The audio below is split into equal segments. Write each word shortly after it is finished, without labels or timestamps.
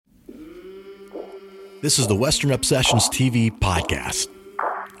This is the Western Obsessions TV podcast,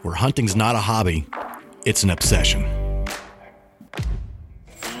 where hunting's not a hobby, it's an obsession.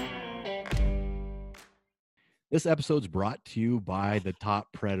 This episode's brought to you by the Top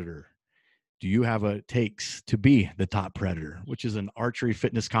Predator. Do you have what it takes to be the top predator, which is an archery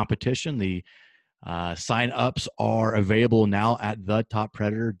fitness competition? The sign-ups are available now at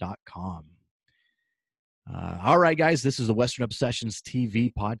thetoppredator.com. All right, guys, this is the Western Obsessions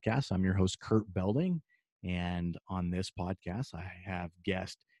TV podcast. I'm your host, Kurt Belding. And on this podcast, I have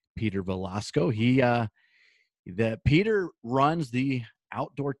guest Peter Velasco. Peter runs the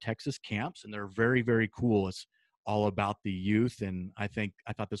outdoor Texas camps, and they're very, very cool. It's all about the youth, and I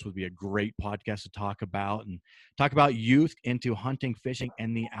thought this would be a great podcast to talk about youth into hunting, fishing,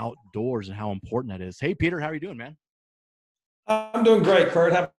 and the outdoors, and how important that is. Hey, Peter, how are you doing, man? I'm doing great,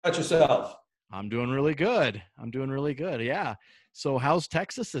 Kurt. How about yourself? I'm doing really good. Yeah. So, how's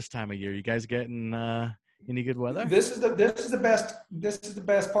Texas this time of year? You guys getting any good weather? This is the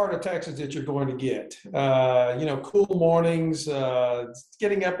best part of Texas that you're going to get. Cool mornings,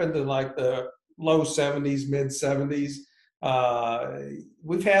 getting up into like the low 70s, mid 70s.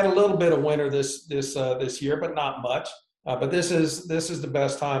 We've had a little bit of winter this year, but not much. But this is the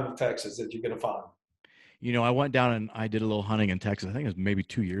best time of Texas that you're going to find. You know, I went down and I did a little hunting in Texas. I think it was maybe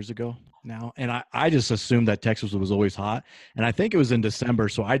 2 years ago now. And I just assumed that Texas was always hot. And I think it was in December.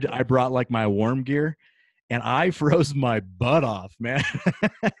 So I brought like my warm gear and I froze my butt off, man.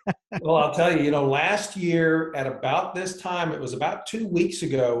 Well, I'll tell you, last year at about this time, it was about 2 weeks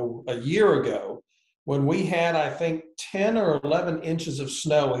ago, a year ago, when we had, I think, 10 or 11 inches of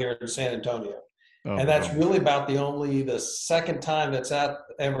snow here in San Antonio. Oh, and that's really about the second time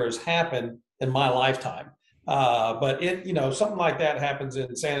ever has happened in my lifetime. But something like that happens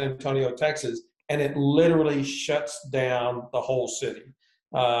in San Antonio, Texas, and it literally shuts down the whole city.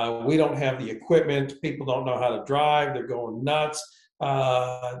 We don't have the equipment. People don't know how to drive. They're going nuts.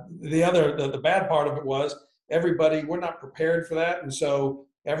 The bad part of it was we're not prepared for that. And so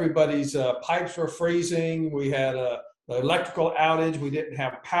everybody's pipes were freezing. We had an electrical outage. We didn't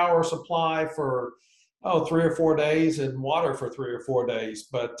have power supply for 3 or 4 days and water for 3 or 4 days.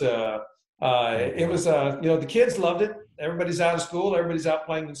 But it was, the kids loved it. Everybody's out of school. Everybody's out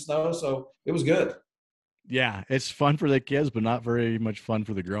playing in snow. So it was good. Yeah, it's fun for the kids, but not very much fun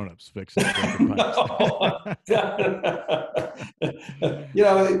for the grown-ups fixing it.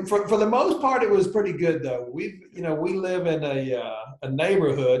 For the most part, it was pretty good, though. We live in a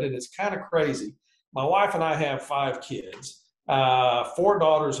neighborhood, and it's kind of crazy. My wife and I have 5 kids, 4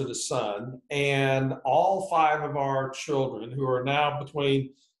 daughters and a son, and all 5 of our children, who are now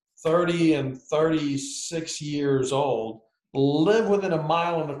between 30 and 36 years old, live within 1.25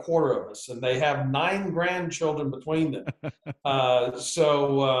 miles of us, and they have 9 grandchildren between them.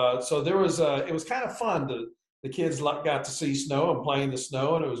 So there was it was kind of fun the kids got to see snow and play in the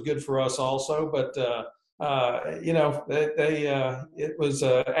snow, and it was good for us also. But it was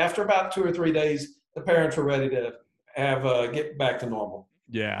after about 2 or 3 days, the parents were ready to get back to normal.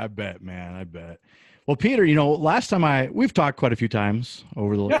 Yeah, I bet, man. I bet. Well, Peter, last time we've talked quite a few times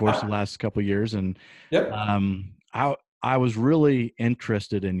over the course of the last couple of years, and yep. I was really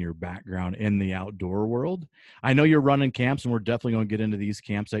interested in your background in the outdoor world. I know you're running camps, and we're definitely going to get into these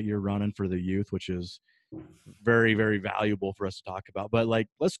camps that you're running for the youth, which is very, very valuable for us to talk about. But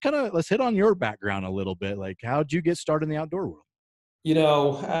let's hit on your background a little bit. Like, how'd you get started in the outdoor world?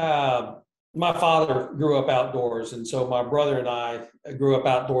 My father grew up outdoors, and so my brother and I grew up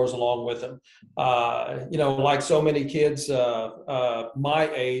outdoors along with him. Like so many kids my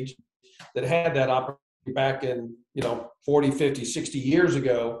age that had that opportunity back in 40, 50, 60 years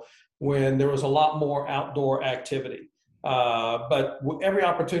ago, when there was a lot more outdoor activity. But every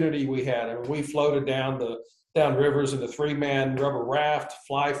opportunity we had, we floated down rivers in the 3-man rubber raft,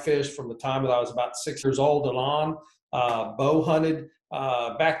 fly fished from the time that I was about 6 years old and on, bow hunted.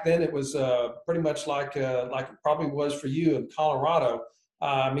 Back then it was pretty much like it probably was for you in Colorado.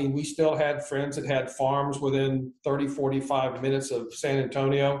 We still had friends that had farms within 30, 45 minutes of San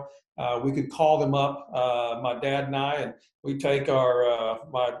Antonio. We could call them up, my dad and I, and we'd take our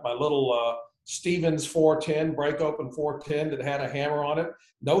my little Stevens 410, break open 410 that had a hammer on it.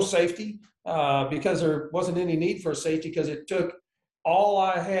 No safety, because there wasn't any need for a safety, because it took all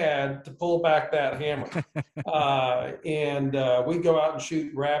I had to pull back that hammer. And we'd go out and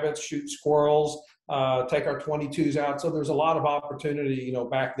shoot rabbits, shoot squirrels, take our 22s out. So there's a lot of opportunity,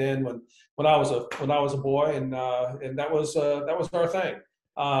 back then when I was a boy, and that was our thing.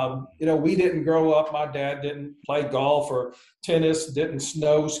 We didn't grow up. My dad didn't play golf or tennis, didn't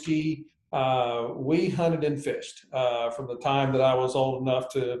snow ski. We hunted and fished from the time that I was old enough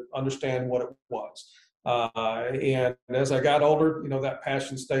to understand what it was. And as I got older, that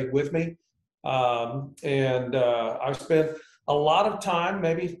passion stayed with me. And I've spent a lot of time,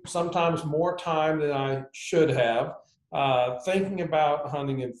 maybe sometimes more time than I should have, thinking about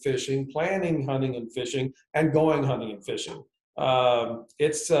hunting and fishing, planning hunting and fishing, and going hunting and fishing.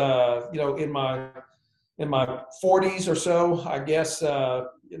 It's in my 40s or so, I guess.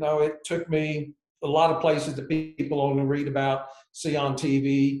 It took me a lot of places that people only read about, see on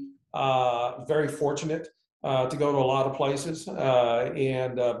TV. Very fortunate to go to a lot of places,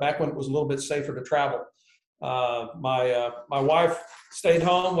 and back when it was a little bit safer to travel. My wife stayed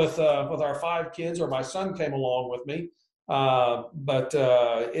home with our 5 kids, or my son came along with me. But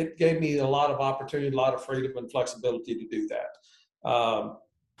it gave me a lot of opportunity, a lot of freedom and flexibility to do that.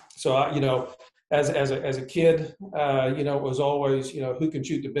 So as a kid, it was always, who can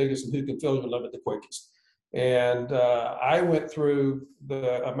shoot the biggest and who can fill your limit the quickest. And I went through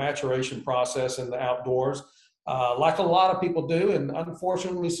a maturation process in the outdoors, like a lot of people do, and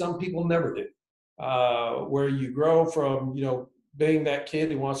unfortunately, some people never do. Where you grow from, being that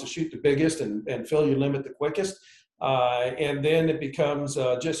kid who wants to shoot the biggest and fill your limit the quickest, and then it becomes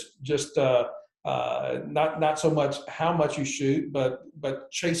not so much how much you shoot,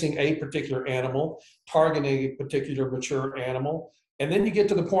 but chasing a particular animal, targeting a particular mature animal. And then you get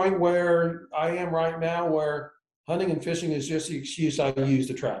to the point where I am right now, where hunting and fishing is just the excuse I use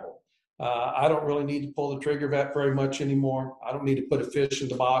to travel. I don't really need to pull the trigger very much anymore. I don't need to put a fish in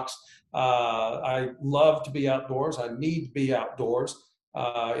the box. I love to be outdoors. I need to be outdoors.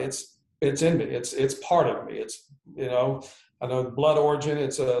 It's in me. It's part of me. I know the blood origin,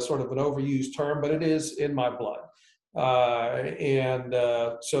 it's a sort of an overused term, but it is in my blood.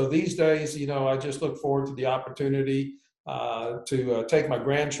 So these days, I just look forward to the opportunity to take my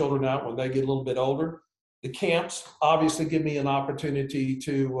grandchildren out when they get a little bit older. The camps obviously give me an opportunity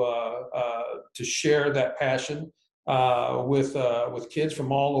to share that passion with kids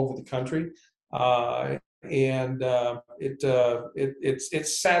from all over the country. It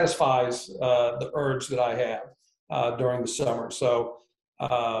satisfies the urge that I have during the summer. So,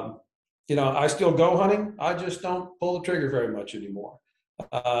 I still go hunting. I just don't pull the trigger very much anymore.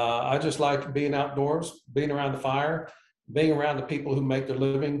 I just like being outdoors, being around the fire, being around the people who make their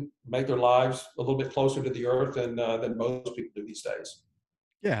living, make their lives a little bit closer to the earth than most people do these days.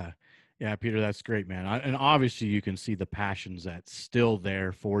 Yeah. Yeah, Peter, that's great, man. And obviously you can see the passions that's still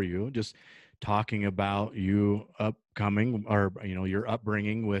there for you. Just talking about you upcoming, or, your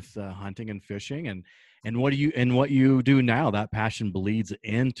upbringing with hunting and fishing, and what you do now, that passion bleeds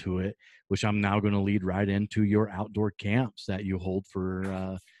into it, which I'm now going to lead right into your outdoor camps that you hold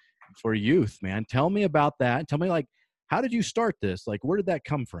for youth, man. Tell me about that. Tell me, like, how did you start this? Like, where did that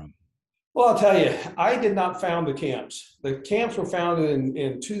come from? Well, I'll tell you, I did not found the camps. The camps were founded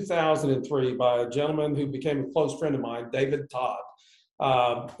in 2003 by a gentleman who became a close friend of mine, David Todd.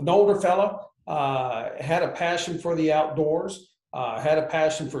 An older fella, had a passion for the outdoors, had a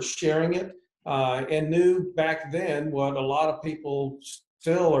passion for sharing it, and knew back then what a lot of people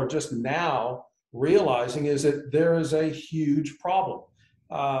still are just now realizing is that there is a huge problem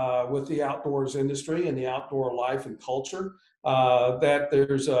with the outdoors industry and the outdoor life and culture. That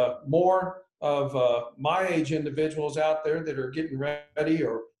there's more of my age individuals out there that are getting ready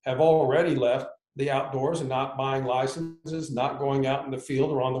or have already left the outdoors and not buying licenses, not going out in the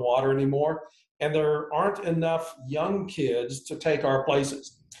field or on the water anymore. And there aren't enough young kids to take our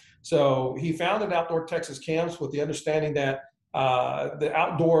places. So he founded Outdoor Texas Camps with the understanding that the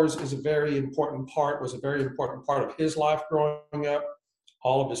outdoors was a very important part of his life growing up,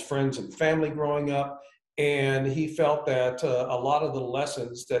 all of his friends and family growing up. And he felt that a lot of the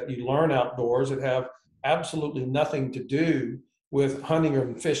lessons that you learn outdoors that have absolutely nothing to do with hunting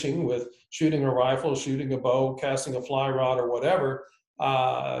or fishing, with shooting a rifle, shooting a bow, casting a fly rod, or whatever,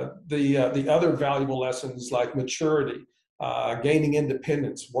 the other valuable lessons like maturity, gaining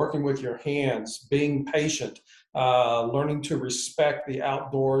independence, working with your hands, being patient, learning to respect the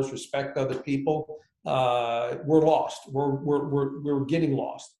outdoors, respect other people, we're lost. We're getting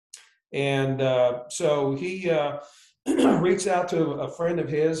lost. And so he reached out to a friend of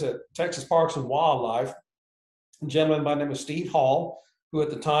his at Texas Parks and Wildlife, a gentleman by the name of Steve Hall, who at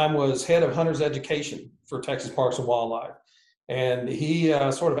the time was head of hunters education for Texas Parks and Wildlife. And he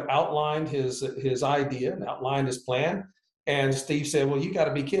sort of outlined his idea and outlined his plan. And Steve said, "Well, you got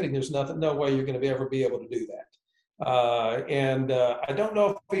to be kidding. There's no way you're going to ever be able to do that." I don't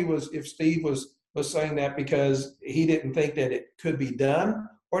know if Steve was saying that because he didn't think that it could be done,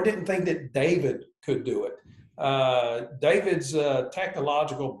 or didn't think that David could do it. David's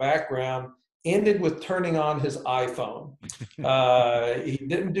technological background ended with turning on his iPhone. He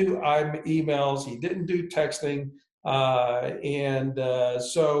didn't do emails. He didn't do texting.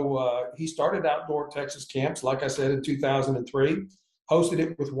 So he started outdoor Texas camps, like I said, in 2003, hosted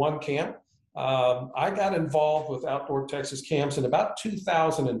it with one camp. I got involved with outdoor Texas camps in about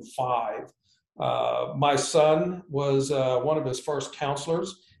 2005. My son was one of his first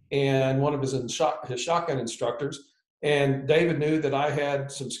counselors and one of his shotgun instructors. And David knew that I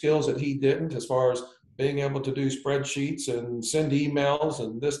had some skills that he didn't, as far as being able to do spreadsheets and send emails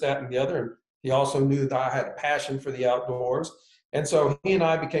and this, that, and the other. And he also knew that I had a passion for the outdoors. And so he and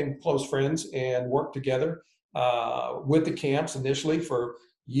I became close friends and worked together with the camps initially for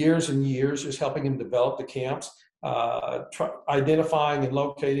years and years, just helping him develop the camps, identifying and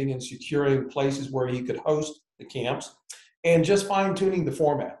locating and securing places where he could host the camps, and just fine tuning the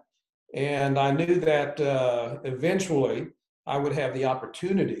format. And I knew that eventually I would have the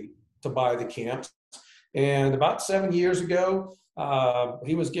opportunity to buy the camps. And about 7 years ago,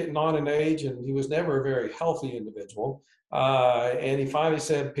 he was getting on in age, and he was never a very healthy individual. And he finally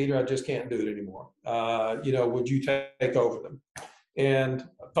said, "Peter, I just can't do it anymore. Would you take over them?" And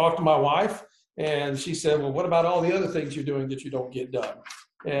I talked to my wife, and she said, "Well, what about all the other things you're doing that you don't get done?"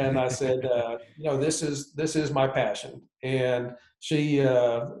 And I said, this is my passion. And she,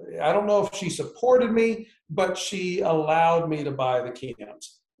 I don't know if she supported me, but she allowed me to buy the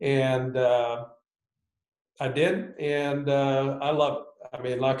camps. And I did, and I love it. I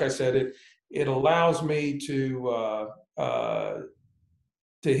mean, like I said, it allows me to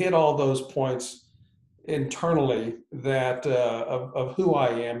hit all those points internally that of who I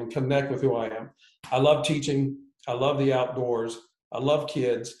am and connect with who I am. I love teaching. I love the outdoors. I love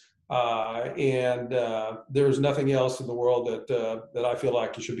kids, and there's nothing else in the world that I feel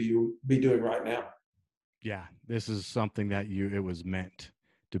like you should be doing right now. Yeah, this is something that it was meant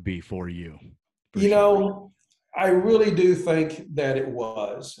to be for you. You sure. know, I really do think that it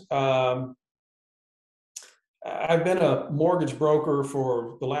was. I've been a mortgage broker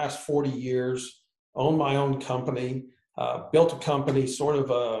for the last 40 years, owned my own company, built a company, sort of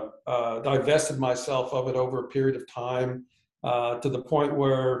divested myself of it over a period of time, to the point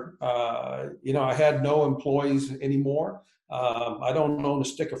where, I had no employees anymore. I don't own a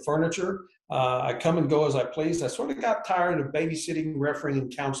stick of furniture. I come and go as I please. I sort of got tired of babysitting, refereeing,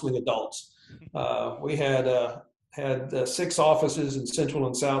 and counseling adults. We had 6 offices in Central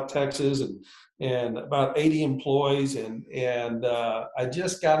and South Texas, and about 80 employees, and I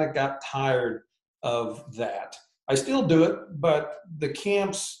just kind of got tired of that. I still do it, but the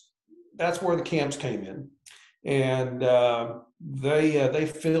camps, that's where the camps came in, and they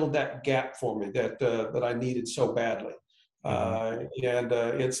filled that gap for me that I needed so badly.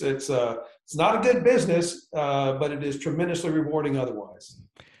 It's not a good business, but it is tremendously rewarding otherwise.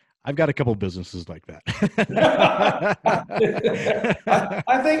 I've got a couple businesses like that.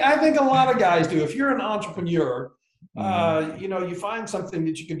 I think a lot of guys do. If you're an entrepreneur, you find something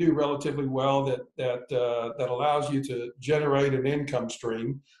that you can do relatively well that allows you to generate an income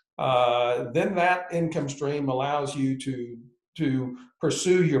stream. Then that income stream allows you to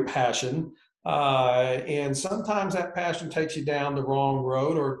pursue your passion. And sometimes that passion takes you down the wrong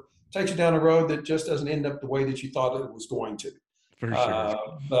road, or takes you down a road that just doesn't end up the way that you thought it was going to. For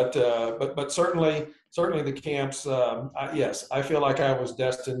sure. But certainly the camps. Yes, I feel like I was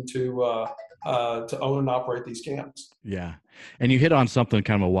destined to own and operate these camps. Yeah, and you hit on something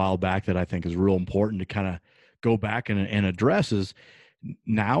kind of a while back that I think is real important to kind of go back and address. Is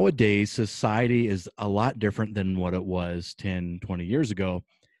nowadays society is a lot different than what it was 10, 20 years ago.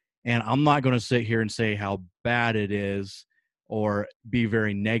 And I'm not going to sit here and say how bad it is or be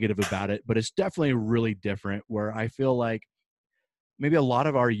very negative about it, but it's definitely really different, where I feel like maybe a lot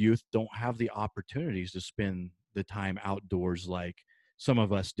of our youth don't have the opportunities to spend the time outdoors like some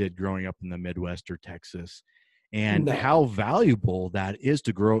of us did growing up in the Midwest or Texas, and No. how valuable that is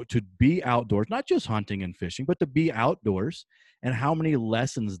to be outdoors, not just hunting and fishing, but to be outdoors, and how many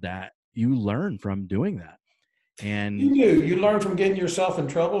lessons that you learn from doing that. And you learn from getting yourself in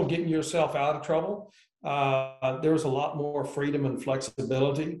trouble, getting yourself out of trouble. There's a lot more freedom and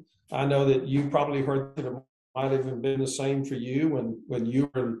flexibility. I know that you probably heard that it might have even been the same for you when you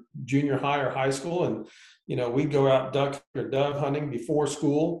were in junior high or high school, and we'd go out duck or dove hunting before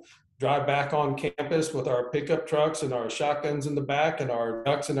school, drive back on campus with our pickup trucks and our shotguns in the back and our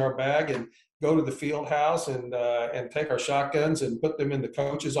ducks in our bag, and go to the field house and take our shotguns and put them in the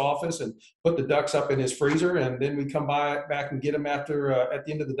coach's office and put the ducks up in his freezer, and then we come back and get them at the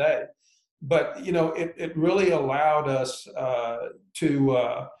end of the day. But it really allowed us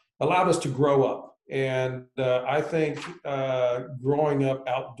to grow up And I think growing up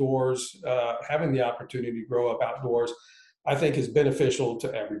outdoors, having the opportunity to grow up outdoors, I think is beneficial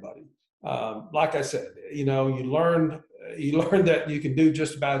to everybody. Like I said, you learn that you can do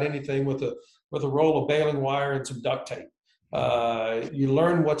just about anything with a roll of baling wire and some duct tape. You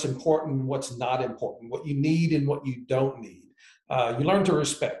learn what's important and what's not important, what you need and what you don't need. You learn to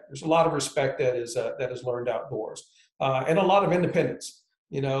respect. There's a lot of respect that is learned outdoors, and a lot of independence.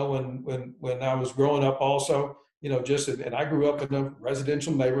 When I was growing up, also, and I grew up in a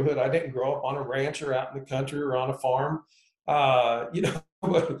residential neighborhood. I didn't grow up on a ranch or out in the country or on a farm.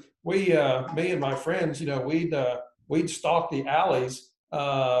 Me and my friends, we'd stalk the alleys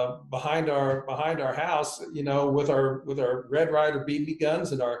behind our house, with our Red Ryder BB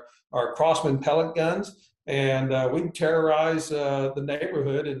guns and our Crossman pellet guns, and we'd terrorize the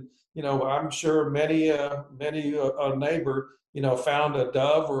neighborhood. And I'm sure many a neighbor found a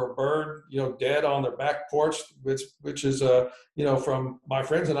dove or a bird dead on their back porch, which is from my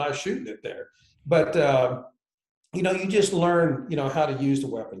friends and I shooting it there. But you just learn, how to use the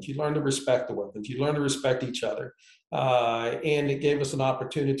weapons. You learn to respect the weapons. You learn to respect each other. And it gave us an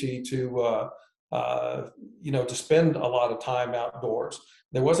opportunity to spend a lot of time outdoors.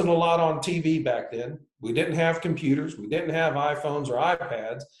 There wasn't a lot on TV back then. We didn't have computers. We didn't have iPhones or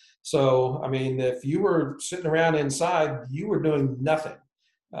iPads. So, I mean, if you were sitting around inside, you were doing nothing.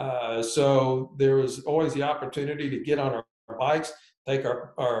 So there was always the opportunity to get on our bikes, take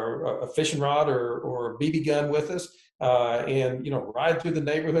our fishing rod or a BB gun with us, and ride through the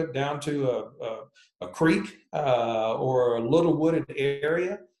neighborhood down to a creek or a little wooded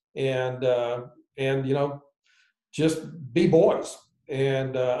area, and just be boys.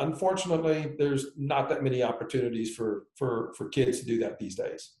 And unfortunately, there's not that many opportunities for kids to do that these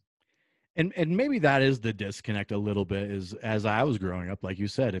days. And maybe that is the disconnect a little bit, is as I was growing up, like you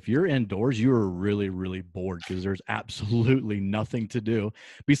said, if you're indoors, you are really, really bored because there's absolutely nothing to do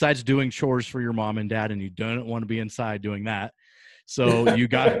besides doing chores for your mom and dad, and you don't want to be inside doing that. So you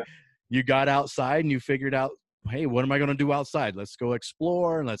got outside and you figured out, hey, what am I going to do outside? Let's go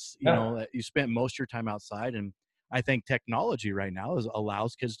explore. And Yeah. you spent most of your time outside. And I think technology right now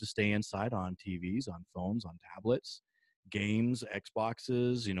allows kids to stay inside on TVs, on phones, on tablets, games,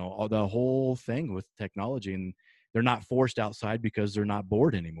 Xboxes, all the whole thing with technology. And they're not forced outside because they're not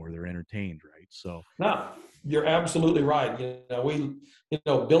bored anymore. They're entertained, right? So No, you're absolutely right. We,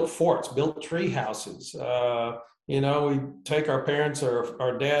 built forts, built tree houses. We take our parents or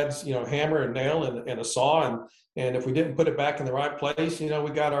our dad's, hammer and nail and a saw, and if we didn't put it back in the right place, we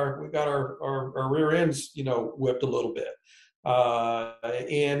got our rear ends, whipped a little bit.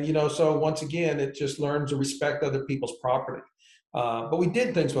 And so once again, it just learns to respect other people's property. But we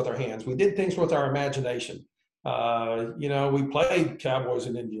did things with our hands. We did things with our imagination. We played cowboys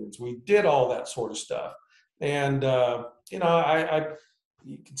and Indians. We did all that sort of stuff. And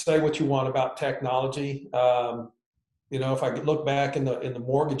you can say what you want about technology. If I could look back in the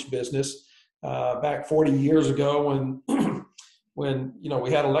mortgage business, back 40 years ago, when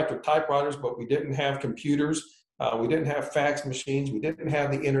we had electric typewriters, but we didn't have computers. We didn't have fax machines. We didn't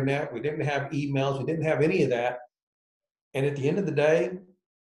have the internet. We didn't have emails. We didn't have any of that. And at the end of the day,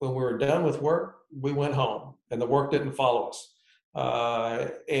 when we were done with work, we went home, and the work didn't follow us.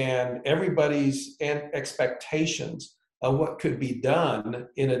 And everybody's expectations of what could be done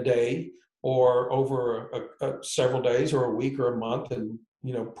in a day or over several days or a week or a month, and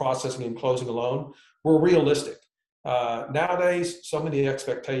processing and closing a loan, were realistic. Nowadays, so many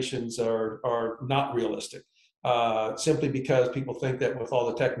expectations are not realistic, simply because people think that with all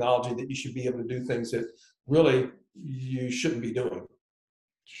the technology that you should be able to do things that really you shouldn't be doing.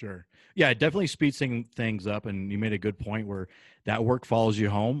 sure. Yeah, it definitely speeds things up. And you made a good point where that work follows you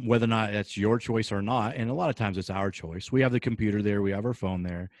home, whether or not that's your choice or not. And a lot of times it's our choice. We have the computer there. We have our phone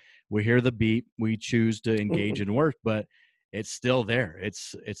there. We hear the beep. We choose to engage in work, but it's still there.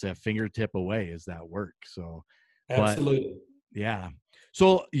 It's a fingertip away, is that work. So, but Absolutely. yeah.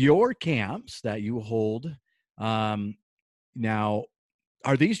 So your camps that you hold, now,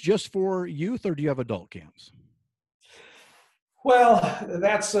 are these just for youth, or do you have adult camps? Well,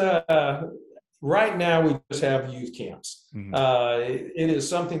 that's right now we just have youth camps. Mm-hmm. It is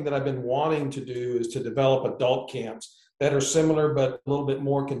something that I've been wanting to do, is to develop adult camps that are similar but a little bit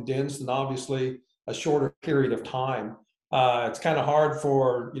more condensed, and obviously a shorter period of time. It's kind of hard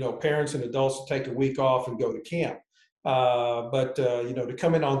for parents and adults to take a week off and go to camp. But to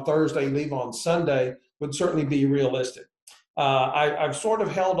come in on Thursday, leave on Sunday would certainly be realistic. I've sort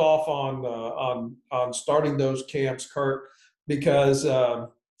of held off on starting those camps, Kurt, because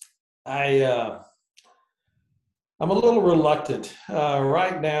I I'm a little reluctant.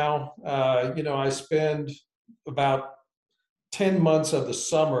 Right now, I spend about 10 months of the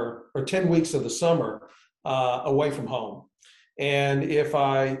summer or 10 weeks of the summer away from home. And if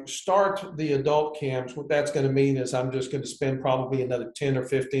I start the adult camps, what that's going to mean is I'm just going to spend probably another 10 or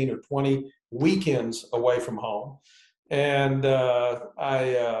 15 or 20 weekends away from home. And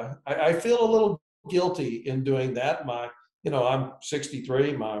I feel a little guilty in doing that. I'm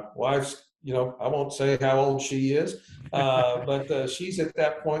 63. My wife's, I won't say how old she is, but she's at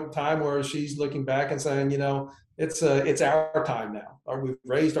that point in time where she's looking back and saying, it's our time now. We've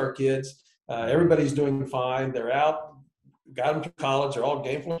raised our kids. Everybody's doing fine. They're out, got them to college. They're all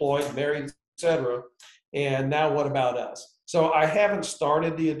gainfully employed, married, etc. And now what about us? So I haven't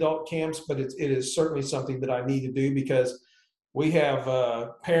started the adult camps, but it is certainly something that I need to do because we have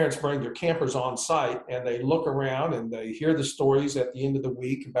parents bring their campers on site and they look around and they hear the stories at the end of the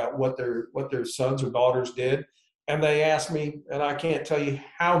week about what their sons or daughters did. And they ask me, and I can't tell you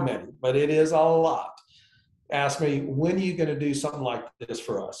how many, but it is a lot. Ask me, when are you going to do something like this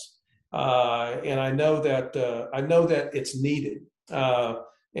for us? And I know that it's needed,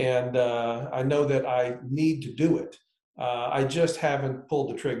 and I know that I need to do it. I just haven't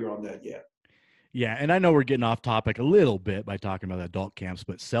pulled the trigger on that yet. Yeah, and I know we're getting off topic a little bit by talking about adult camps,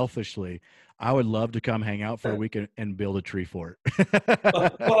 but selfishly, I would love to come hang out for a week and build a tree fort.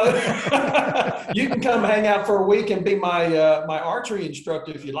 Well, you can come hang out for a week and be my archery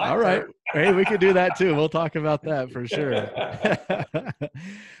instructor if you like. All right. Hey, we could do that too. We'll talk about that for sure.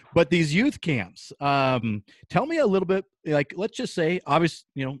 But these youth camps, tell me a little bit, like, let's just say, obviously,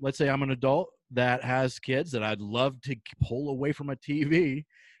 let's say I'm an adult that has kids that I'd love to pull away from a TV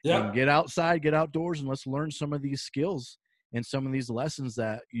and get outside, get outdoors, and let's learn some of these skills and some of these lessons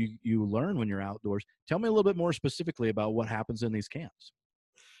that you learn when you're outdoors. Tell me a little bit more specifically about what happens in these camps.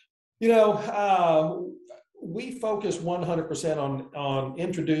 We focus 100% on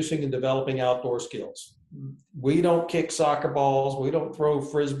introducing and developing outdoor skills. We don't kick soccer balls. We don't throw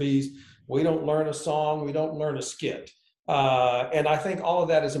frisbees. We don't learn a song. We don't learn a skit. And I think all of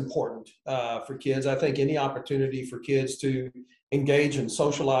that is important for kids. I think any opportunity for kids to engage and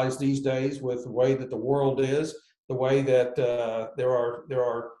socialize these days with the way that the world is, the way that there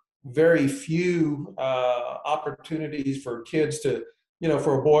are very few opportunities for kids to,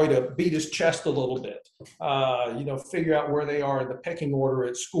 for a boy to beat his chest a little bit, figure out where they are in the pecking order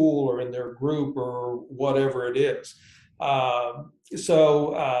at school or in their group or whatever it is.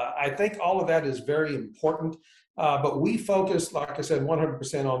 So I think all of that is very important. But we focus, like I said,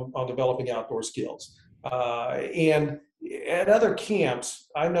 100% on developing outdoor skills. And at other camps,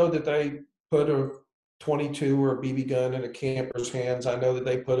 I know that they put a 22 or a BB gun in a camper's hands. I know that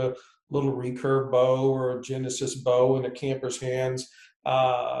they put a little recurve bow or a Genesis bow in a camper's hands.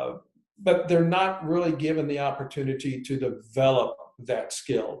 But they're not really given the opportunity to develop that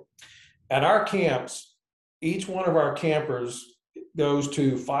skill. At our camps, each one of our campers goes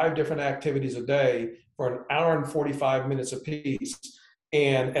to 5 different activities a day for an hour and 45 minutes apiece.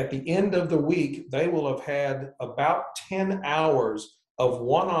 And at the end of the week, they will have had about 10 hours of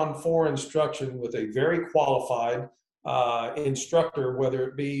 1-on-4 instruction with a very qualified instructor, whether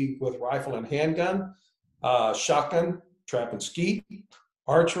it be with rifle and handgun, shotgun, trap and skeet,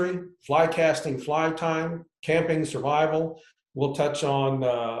 archery, fly casting, fly time, camping, survival. We'll touch on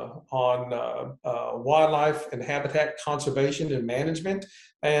wildlife and habitat conservation and management,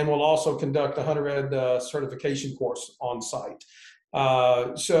 and we'll also conduct a Hunter Ed certification course on site.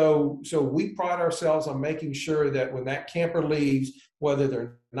 So we pride ourselves on making sure that when that camper leaves, whether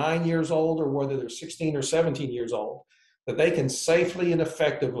they're 9 years old or whether they're 16 or 17 years old, that they can safely and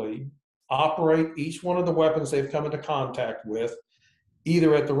effectively operate each one of the weapons they've come into contact with,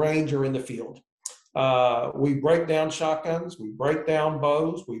 either at the range or in the field. We break down shotguns, we break down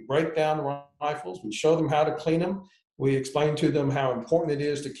bows, we break down rifles, we show them how to clean them. We explain to them how important it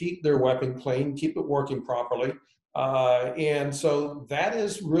is to keep their weapon clean, keep it working properly. And so that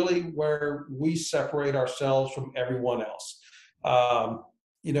is really where we separate ourselves from everyone else.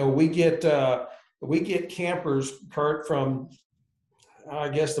 We get campers, Kurt, from, I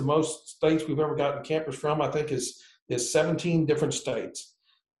guess the most states we've ever gotten campers from, I think is 17 different states.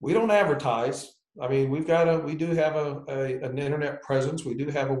 We don't advertise. I mean, we do have an internet presence. We do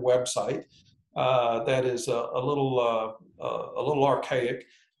have a website that is a little archaic,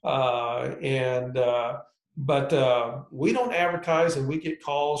 but we don't advertise, and we get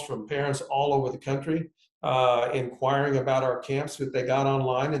calls from parents all over the country inquiring about our camps that they got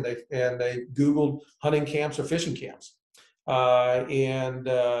online, and they Googled hunting camps or fishing camps, and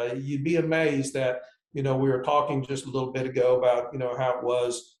you'd be amazed that We were talking just a little bit ago about, how it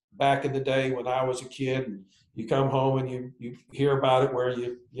was back in the day when I was a kid, and you come home and you hear about it where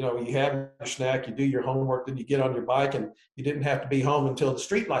you have your snack, you do your homework, then you get on your bike, and you didn't have to be home until the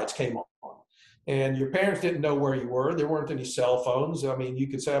street lights came on. And your parents didn't know where you were. There weren't any cell phones. I mean, you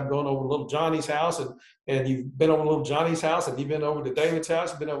could say, I'm going over to little Johnny's house, and you've been over to little Johnny's house, and you've been over to David's house,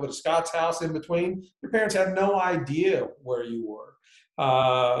 you've been over to Scott's house in between. Your parents had no idea where you were.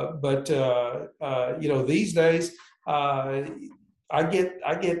 But these days, I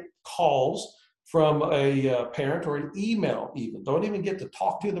get calls from a parent, or an email even. Don't even get to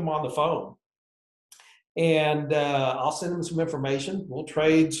talk to them on the phone. And I'll send them some information. We'll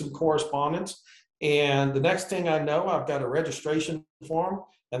trade some correspondence. And the next thing I know, I've got a registration form.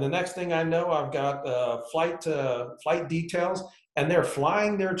 And the next thing I know, I've got flight details. And they're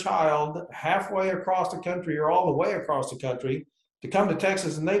flying their child halfway across the country, or all the way across the country, to come to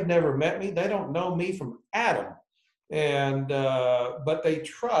Texas. And they've never met me. They don't know me from Adam. And but they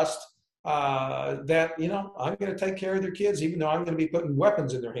trust that I'm going to take care of their kids, even though I'm going to be putting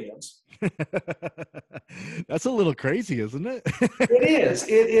weapons in their hands. That's a little crazy, isn't it? It is.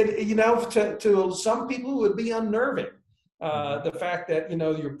 To some people, it would be unnerving. The fact that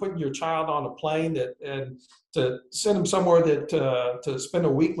you're putting your child on a plane and to send them somewhere to spend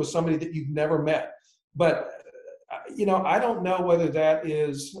a week with somebody that you've never met. But I don't know whether that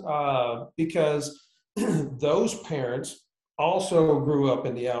is because those parents also grew up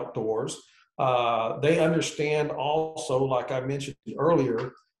in the outdoors. They understand also, like I mentioned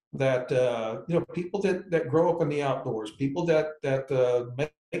earlier, that people that grow up in the outdoors, people that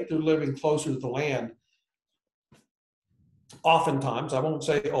make their living closer to the land, oftentimes, I won't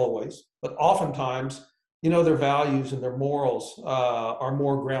say always, but oftentimes, their values and their morals are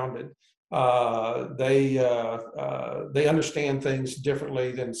more grounded. They understand things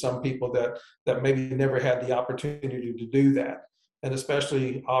differently than some people that maybe never had the opportunity to do that. And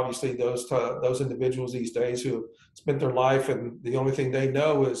especially, obviously, those individuals these days who have spent their life, and the only thing they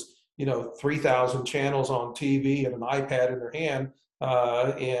know is 3,000 channels on TV and an iPad in their hand,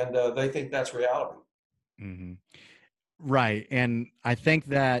 and they think that's reality. Mm-hmm. Right. And I think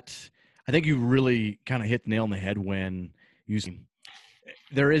you really kind of hit the nail on the head when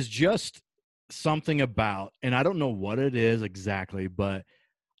there is just something about, and I don't know what it is exactly, but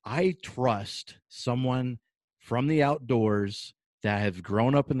I trust someone from the outdoors that have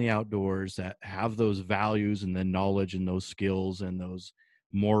grown up in the outdoors, that have those values and the knowledge and those skills and those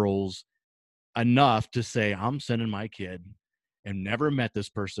morals enough to say, I'm sending my kid, and never met this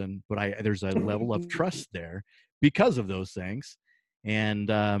person, but there's a level of trust there because of those things. And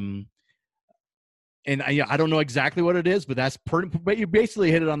I don't know exactly what it is, but but you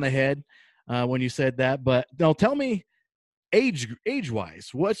basically hit it on the head when you said that. But now tell me, age-wise,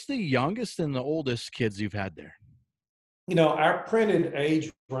 what's the youngest and the oldest kids you've had there? Our printed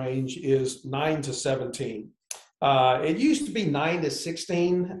age range is 9 to 17. It used to be 9 to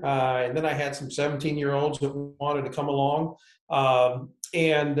 16, and then I had some 17-year-olds that wanted to come along.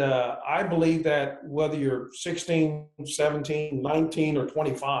 I believe that whether you're 16, 17, 19, or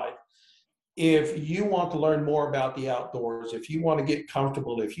 25, if you want to learn more about the outdoors, if you want to get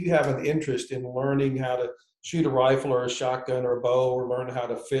comfortable, if you have an interest in learning how to shoot a rifle or a shotgun or a bow, or learn how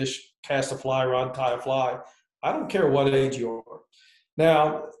to fish, cast a fly rod, tie a fly, I don't care what age you are.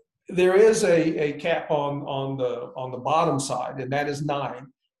 Now, there is a cap on the bottom side, and that is 9.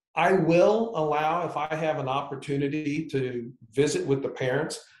 I will allow, if I have an opportunity to visit with the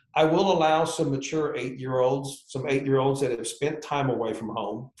parents, I will allow some mature 8-year-olds, some 8-year-olds that have spent time away from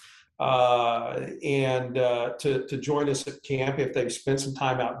home, and to join us at camp if they've spent some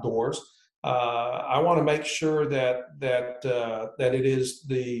time outdoors. I want to make sure that it is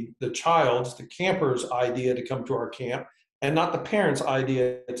the child's, the camper's idea to come to our camp, and not the parents'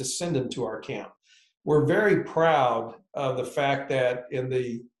 idea to send them to our camp. We're very proud of the fact that in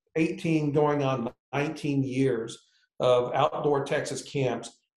the 18 going on 19 years of outdoor Texas camps,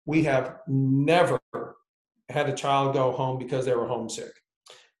 we have never had a child go home because they were homesick.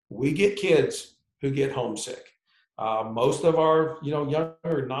 We get kids who get homesick. Most of our,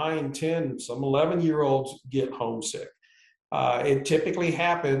 younger 9, 10, some 11-year-olds get homesick. It typically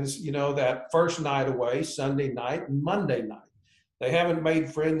happens, that first night away, Sunday night and Monday night. They haven't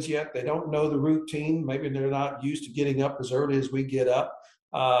made friends yet. They don't know the routine. Maybe they're not used to getting up as early as we get up.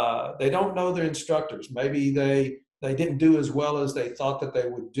 They don't know their instructors. Maybe they didn't do as well as they thought that they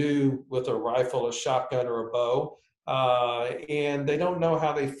would do with a rifle, a shotgun, or a bow. And they don't know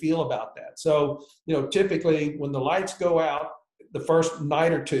how they feel about that. So, typically when the lights go out the first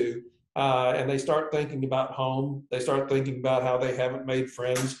night or two, and they start thinking about home, they start thinking about how they haven't made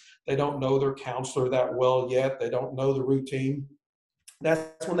friends, They don't know their counselor that well yet. They don't know the routine.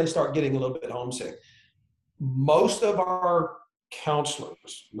 That's when they start getting a little bit homesick. Most of our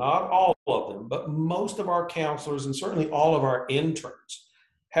counselors, not all of them, but most of our counselors and certainly all of our interns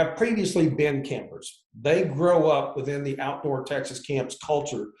have previously been campers. They grow up within the outdoor Texas camps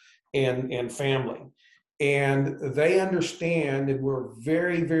culture and family. And they understand, and we're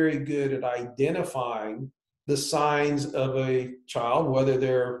very, very good at identifying the signs of a child, whether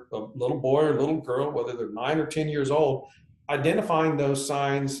they're a little boy or a little girl, whether they're 9 or 10 years old, identifying those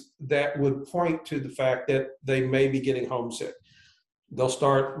signs that would point to the fact that they may be getting homesick. They'll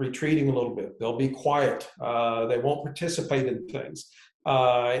start retreating a little bit. They'll be quiet. They won't participate in things.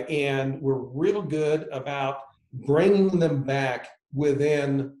 And we're real good about bringing them back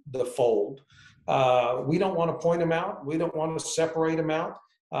within the fold. We don't want to point them out. We don't want to separate them out.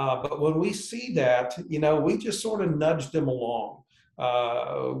 But when we see that, we just sort of nudge them along.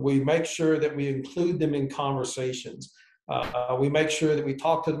 We make sure that we include them in conversations. We make sure that we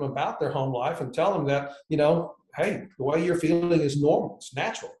talk to them about their home life and tell them that, hey, the way you're feeling is normal, it's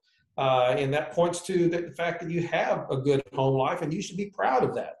natural. And that points to the fact that you have a good home life and you should be proud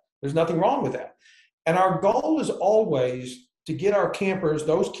of that. There's nothing wrong with that. And our goal is always to get our campers,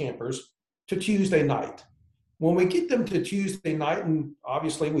 those campers, to Tuesday night. When we get them to Tuesday night, and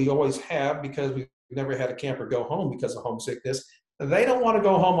obviously we always have because we've never had a camper go home because of homesickness, they don't want to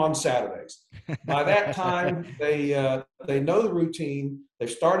go home on Saturdays. By that time, they know the routine. They've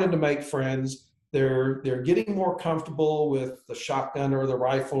started to make friends. They're getting more comfortable with the shotgun or the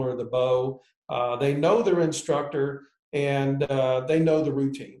rifle or the bow. They know their instructor and they know the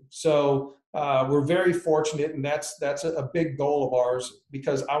routine. So we're very fortunate, and that's a big goal of ours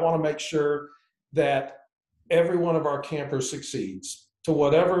because I want to make sure that every one of our campers succeeds to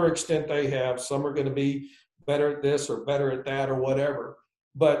whatever extent they have. Some are going to be better at this or better at that or whatever.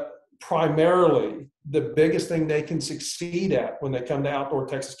 But primarily, the biggest thing they can succeed at when they come to outdoor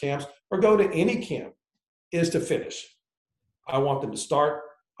Texas camps or go to any camp is to finish. I want them to start.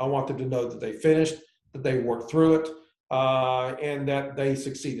 I want them to know that they finished, that they worked through it, and that they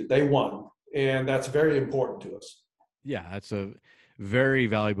succeeded. They won. And that's very important to us. Yeah, that's a very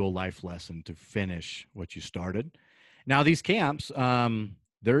valuable life lesson to finish what you started. Now, these camps,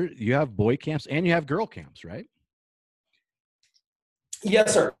 you have boy camps and you have girl camps, right?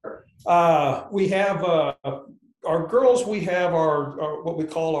 Yes, sir. We have our girls. We have our what we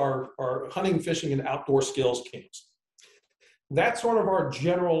call our hunting, fishing, and outdoor skills camps. That's sort of our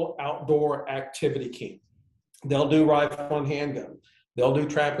general outdoor activity camp. They'll do rifle and handgun. They'll do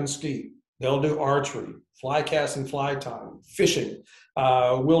trap and skeet. They'll do archery, fly casting, fly tying, fishing.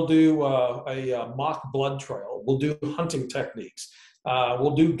 We'll do a mock blood trail. We'll do hunting techniques.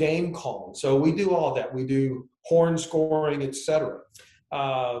 We'll do game calling. So we do all that. We do horn scoring, etc.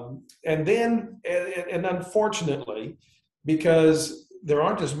 And then, and unfortunately, because there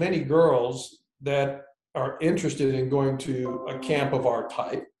aren't as many girls that are interested in going to a camp of our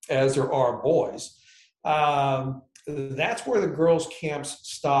type as there are boys, that's where the girls' camps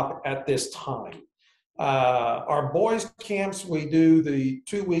stop at this time. Our boys' camps, we do the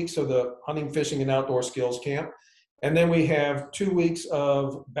 2 weeks of the hunting, fishing, and outdoor skills camp. And then we have 2 weeks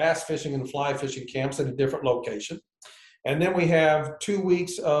of bass fishing and fly fishing camps at a different location. And then we have 2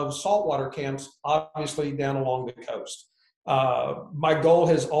 weeks of saltwater camps, obviously down along the coast. My goal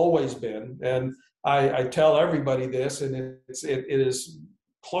has always been, and I tell everybody this, and it is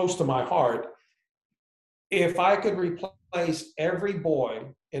close to my heart, if I could replace every boy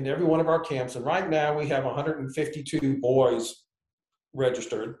in every one of our camps, and right now we have 152 boys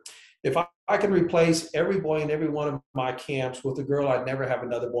registered, if I could replace every boy in every one of my camps with a girl, I'd never have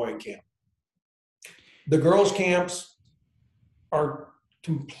another boy in camp. The girls' camps are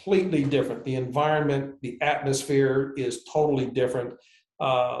completely different. The environment, the atmosphere is totally different.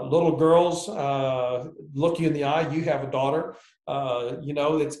 Little girls look you in the eye. You have a daughter.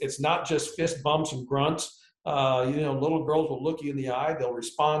 It's not just fist bumps and grunts. Little girls will look you in the eye. They'll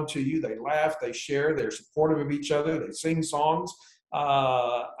respond to you. They laugh. They share. They're supportive of each other. They sing songs.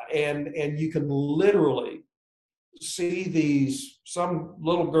 And you can literally see some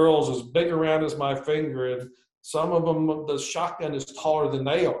little girls as big around as my finger, and some of them, the shotgun is taller than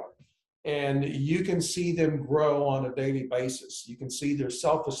they are. And you can see them grow on a daily basis. You can see their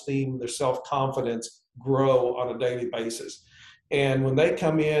self-esteem, their self-confidence grow on a daily basis. And when they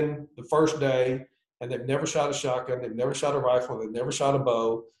come in the first day and they've never shot a shotgun, they've never shot a rifle, they've never shot a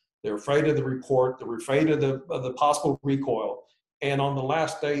bow, they're afraid of the report, they're afraid of the possible recoil. And on the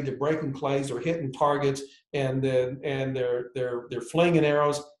last day, they're breaking clays, they're hitting targets, and they're flinging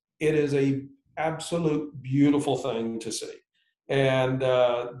arrows. It is a absolute beautiful thing to see. And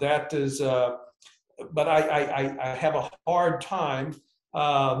that is, but I have a hard time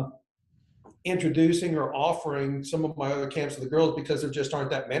um, introducing or offering some of my other camps to the girls because there just aren't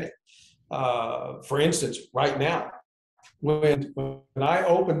that many. For instance, right now, when I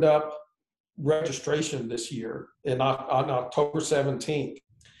opened up registration this year on October 17th,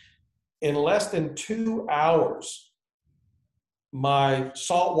 in less than 2 hours, my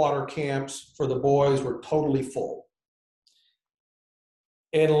saltwater camps for the boys were totally full.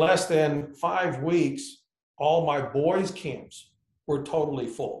 In less than 5 weeks, all my boys' camps were totally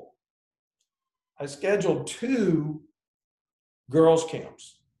full. I scheduled 2 girls'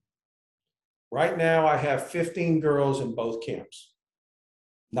 camps. Right now, I have 15 girls in both camps.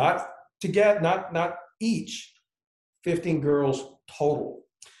 Not together, not each, 15 girls total.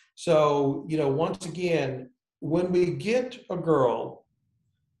 So, once again, when we get a girl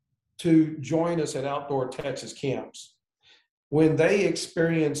to join us at Outdoor Texas Camps, when they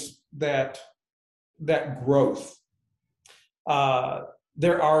experience that growth,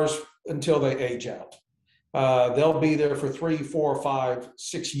 they're ours until they age out. They'll be there for 3, 4, 5,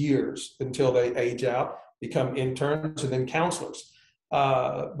 6 years until they age out, become interns, and then counselors.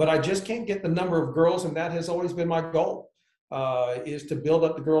 But I just can't get the number of girls, and that has always been my goal, is to build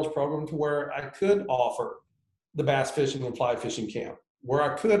up the girls program to where I could offer the bass fishing and fly fishing camp, where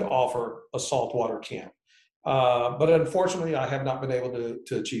I could offer a saltwater camp. But unfortunately, I have not been able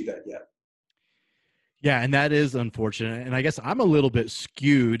to achieve that yet. Yeah, and that is unfortunate. And I guess I'm a little bit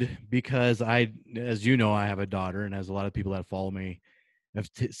skewed because as you know, I have a daughter, and as a lot of people that follow me have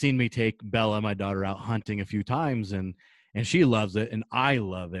seen me take Bella, my daughter, out hunting a few times, and she loves it, and I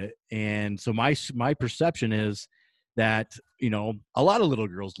love it. And so my perception is that, a lot of little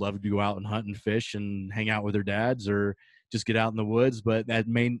girls love to go out and hunt and fish and hang out with their dads or just get out in the woods, but that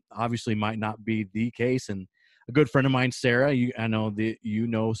obviously might not be the case. And a good friend of mine, Sarah, I know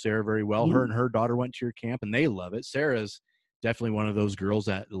Sarah very well. Her and her daughter went to your camp, and they love it. Sarah's definitely one of those girls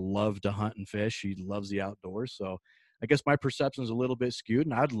that love to hunt and fish. She loves the outdoors. So I guess my perception is a little bit skewed,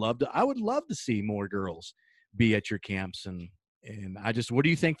 and I would love to see more girls be at your camps. And what do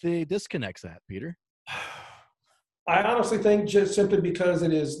you think the disconnect's at, Peter? I honestly think just simply because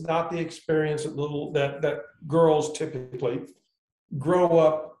it is not the experience that girls typically grow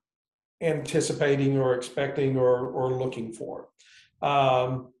up anticipating or expecting or looking for.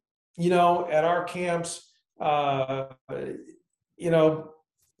 At our camps, we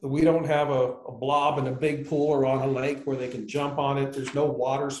don't have a blob in a big pool or on a lake where they can jump on it. There's no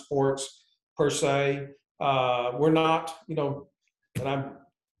water sports per se. We're not, and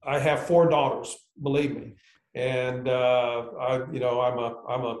I have 4 daughters, believe me. And I'm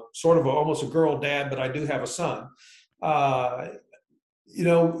a sort of almost a girl dad, but I do have a son.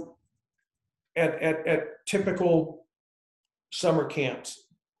 At typical summer camps,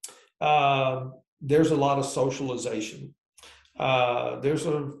 there's a lot of socialization. There's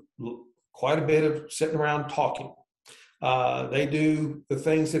quite a bit of sitting around talking. They do the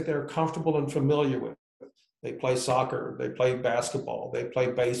things that they're comfortable and familiar with. They play soccer, they play basketball, they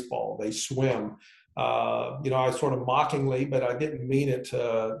play baseball, they swim. I sort of mockingly, but I didn't mean it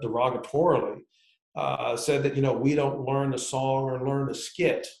derogatorily, said that, we don't learn a song or learn a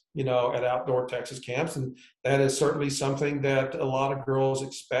skit, at Outdoor Texas Camps. And that is certainly something that a lot of girls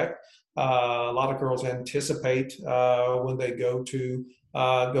expect. A lot of girls anticipate when they go to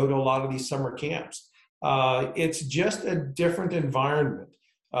a lot of these summer camps. It's just a different environment.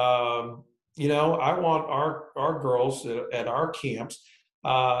 I want our girls at our camps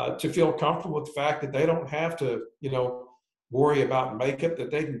to feel comfortable with the fact that they don't have to, worry about makeup,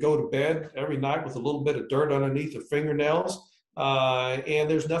 that they can go to bed every night with a little bit of dirt underneath their fingernails. And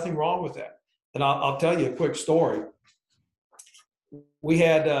there's nothing wrong with that. And I'll tell you a quick story. We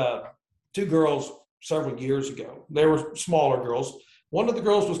had 2 girls several years ago. They were smaller girls. One of the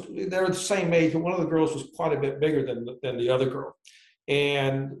girls they were the same age, but one of the girls was quite a bit bigger than the other girl.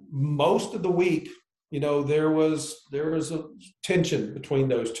 And most of the week, there was a tension between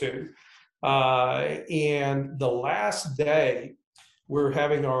those 2. And the last day, we were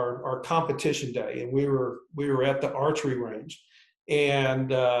having our competition day, and we were at the archery range.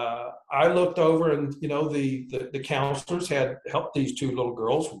 And I looked over, and the counselors had helped these 2 little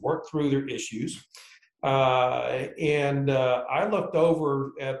girls work through their issues. And I looked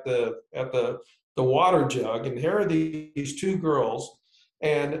over at the water jug, and here are these 2 girls,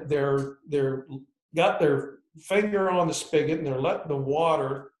 and they're got their finger on the spigot, and they're letting the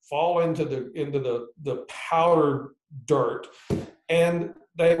water fall into the powdered dirt, and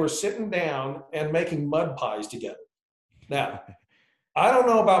they were sitting down and making mud pies together. Now, I don't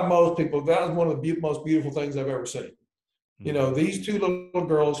know about most people, that was one of the most beautiful things I've ever seen. These two little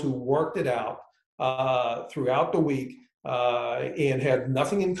girls who worked it out throughout the week and had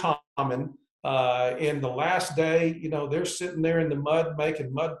nothing in common. And the last day, they're sitting there in the mud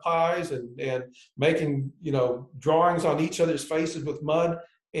making mud pies and making, drawings on each other's faces with mud.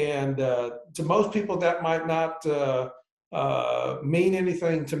 And to most people, that might not mean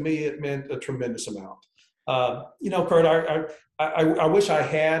anything. To me, it meant a tremendous amount. Kurt, I wish I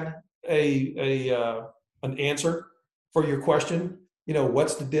had an answer for your question.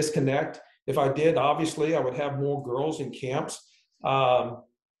 What's the disconnect? If I did, obviously, I would have more girls in camps.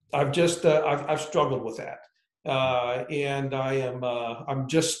 I've struggled with that, and I'm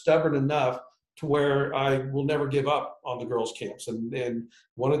just stubborn enough to where I will never give up on the girls' camps. And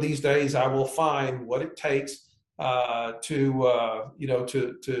one of these days, I will find what it takes to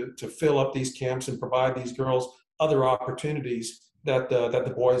fill up these camps and provide these girls other opportunities that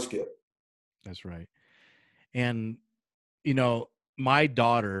the boys get. That's right. And my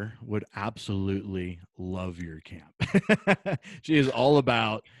daughter would absolutely love your camp. She is all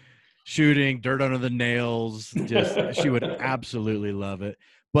about shooting, dirt under the nails. She would absolutely love it.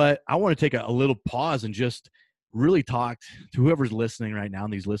 But I want to take a little pause and just really talk to whoever's listening right now,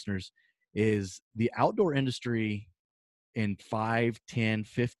 and these listeners, is the outdoor industry in 5, 10,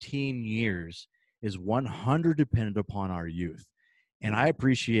 15 years is 100 dependent upon our youth. And I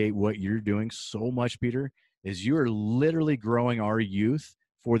appreciate what you're doing so much, Peter, is you are literally growing our youth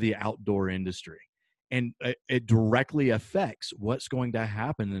for the outdoor industry. And it directly affects what's going to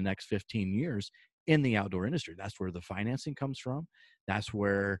happen in the next 15 years in the outdoor industry. That's where the financing comes from. That's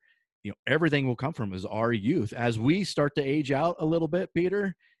where everything will come from, is our youth. As we start to age out a little bit,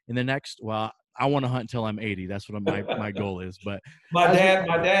 Peter, in the next, I want to hunt until I'm 80. That's what my goal is. But my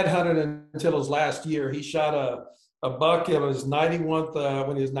dad hunted until his last year. He shot a buck in his 91st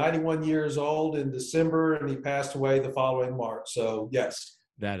when he was 91 years old in December, and he passed away the following March. So yes,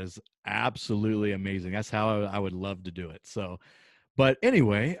 that is absolutely amazing. That's how I would love to do it. So, but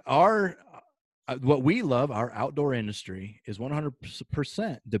anyway, what we love, our outdoor industry, is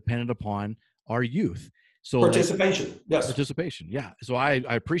 100% dependent upon our youth. So participation, yes. Participation, yeah. So I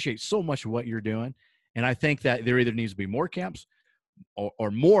appreciate so much of what you're doing. And I think that there either needs to be more camps or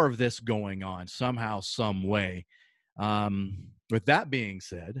more of this going on somehow, some way. With that being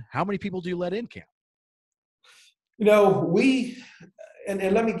said, how many people do you let in camp?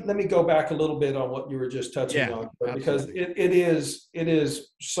 And let me go back a little bit on what you were just touching on, because it is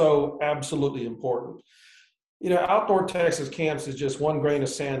so absolutely important. Outdoor Texas camps is just one grain of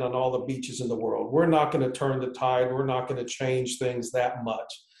sand on all the beaches in the world. We're not going to turn the tide. We're not going to change things that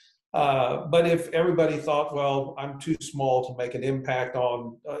much. But if everybody thought, well, I'm too small to make an impact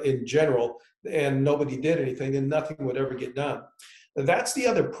on in general, and nobody did anything, then nothing would ever get done. That's the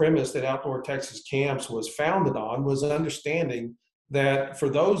other premise that Outdoor Texas Camps was founded on, was understanding that for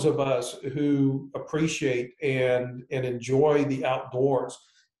those of us who appreciate and enjoy the outdoors,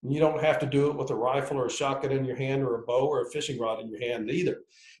 you don't have to do it with a rifle or a shotgun in your hand or a bow or a fishing rod in your hand either.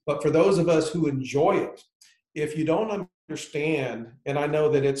 But for those of us who enjoy it, if you don't understand, and I know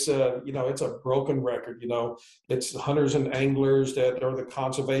that it's a broken record, it's hunters and anglers that are the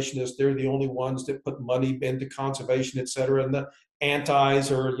conservationists. They're the only ones that put money into conservation, et cetera. And the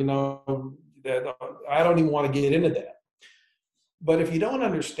antis are, that I don't even want to get into that. But if you don't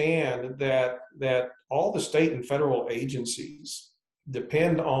understand that all the state and federal agencies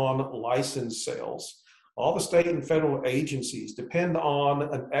depend on license sales, all the state and federal agencies depend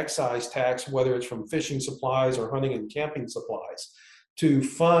on an excise tax, whether it's from fishing supplies or hunting and camping supplies, to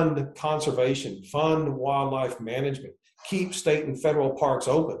fund conservation, fund wildlife management, keep state and federal parks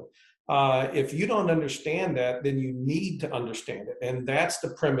open. If you don't understand that, then you need to understand it. And that's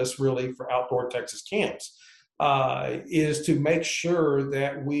the premise really for Outdoor Texas Camps. Is to make sure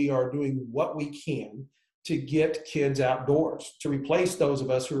that we are doing what we can to get kids outdoors, to replace those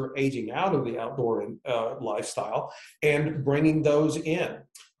of us who are aging out of the outdoor lifestyle and bringing those in.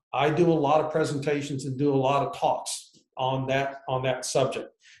 I do a lot of presentations and do a lot of talks on that subject,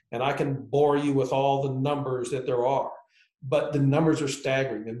 and I can bore you with all the numbers that there are, but the numbers are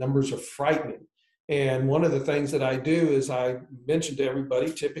staggering. The numbers are frightening. And one of the things that I do is I mention to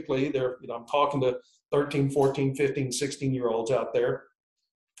everybody, typically I'm talking to 13, 14, 15, 16-year-olds out there.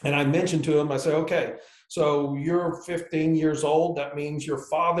 And I mentioned to them, I say, okay, so you're 15 years old. That means your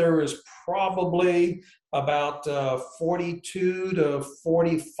father is probably about 42 to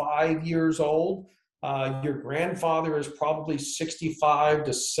 45 years old. Your grandfather is probably 65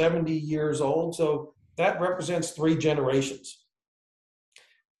 to 70 years old. So that represents 3 generations.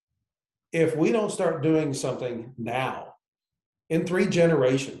 If we don't start doing something now, in 3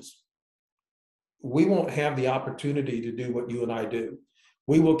 generations, we won't have the opportunity to do what you and I do.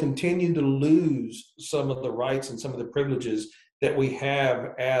 We will continue to lose some of the rights and some of the privileges that we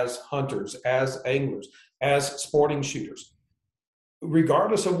have as hunters, as anglers, as sporting shooters,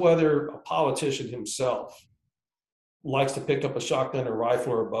 regardless of whether a politician himself likes to pick up a shotgun or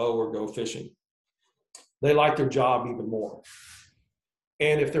rifle or a bow or go fishing. They like their job even more.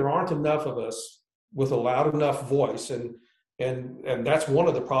 And if there aren't enough of us with a loud enough voice, and that's one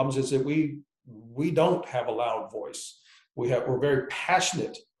of the problems, is that we don't have a loud voice. We're very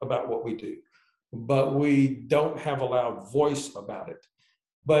passionate about what we do, but we don't have a loud voice about it.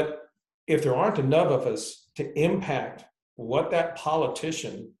 But if there aren't enough of us to impact what that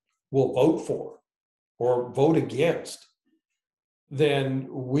politician will vote for or vote against, then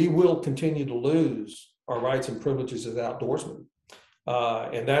we will continue to lose our rights and privileges as outdoorsmen.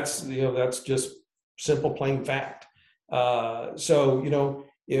 And that's just simple, plain fact. So,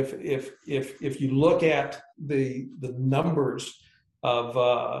 if you look at the numbers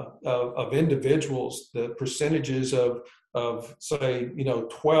of individuals, the percentages of say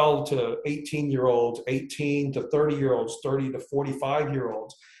 12 to 18-year-olds, 18 to 30-year-olds, 30 to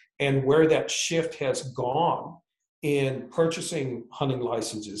 45-year-olds, and where that shift has gone in purchasing hunting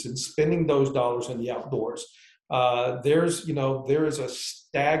licenses and spending those dollars in the outdoors, there is a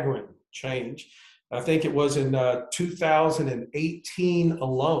staggering change. I think it was in 2018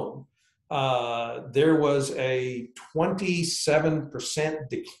 alone, there was a 27%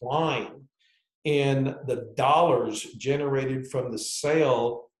 decline in the dollars generated from the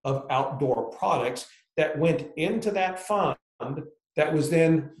sale of outdoor products that went into that fund that was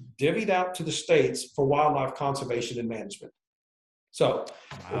then divvied out to the states for wildlife conservation and management. So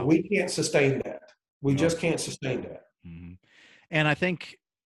Wow. we can't sustain that. We just can't sustain that. Mm-hmm. And I think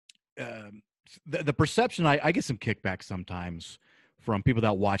the perception, I get some kickback sometimes from people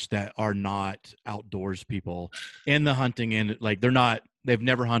that watch that are not outdoors people in the hunting, and like they've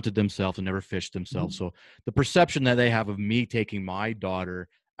never hunted themselves and never fished themselves. Mm-hmm. So the perception that they have of me taking my daughter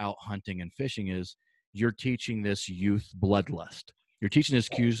out hunting and fishing is, you're teaching this youth bloodlust. You're teaching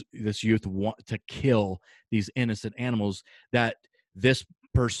this youth want to kill these innocent animals that this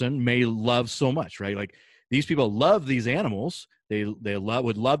person may love so much, right? Like, these people love these animals. They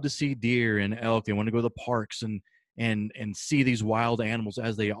would love to see deer and elk. They want to go to the parks and see these wild animals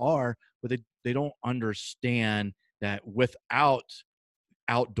as they are, but they don't understand that without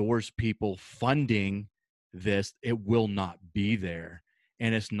outdoors people funding this, it will not be there.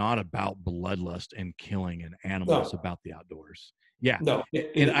 And it's not about bloodlust and killing an animal. No. It's about the outdoors. Yeah. No.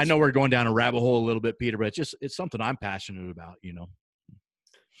 And I know we're going down a rabbit hole a little bit, Peter, but it's something I'm passionate about,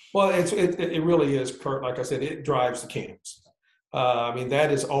 Well, it really is, Kurt. Like I said, it drives the camps. I mean,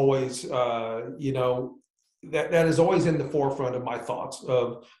 that is always, that is always in the forefront of my thoughts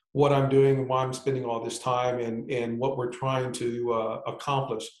of what I'm doing and why I'm spending all this time and what we're trying to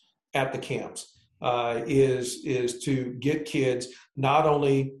accomplish at the camps, is to get kids not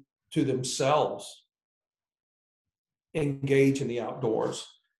only to themselves engage in the outdoors,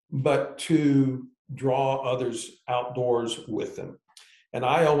 but to draw others outdoors with them. And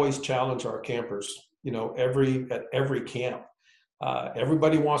I always challenge our campers, at every camp.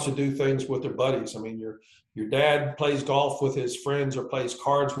 Everybody wants to do things with their buddies. I mean, your dad plays golf with his friends or plays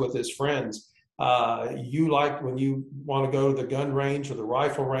cards with his friends. You like, when you want to go to the gun range or the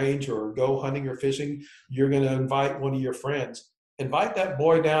rifle range or go hunting or fishing, you're going to invite one of your friends. Invite that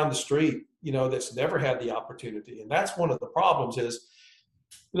boy down the street, that's never had the opportunity. And that's one of the problems is,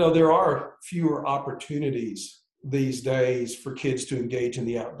 there are fewer opportunities these days for kids to engage in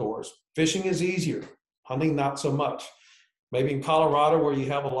the outdoors. Fishing is easier, hunting not so much. Maybe in Colorado, where you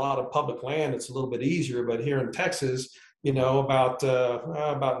have a lot of public land, it's a little bit easier. But here in Texas, about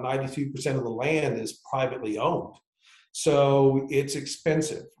 92% of the land is privately owned. So it's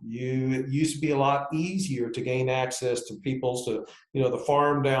expensive. It used to be a lot easier to gain access to people's, the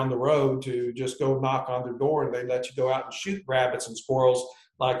farm down the road, to just go knock on their door and they let you go out and shoot rabbits and squirrels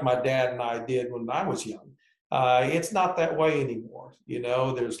like my dad and I did when I was young. It's not that way anymore.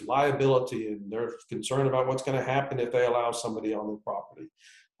 There's liability and they're concerned about what's going to happen if they allow somebody on their property.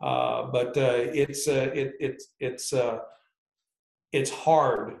 But it's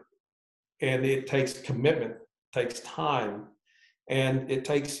hard, and it takes commitment, takes time, and it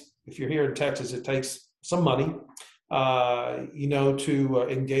takes, if you're here in Texas, it takes some money, to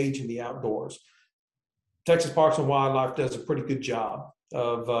engage in the outdoors. Texas Parks and Wildlife does a pretty good job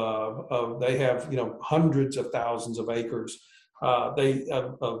of they have hundreds of thousands of acres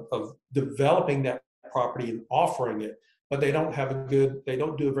of developing that property and offering it, but they don't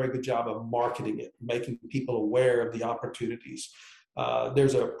do a very good job of marketing it, making people aware of the opportunities.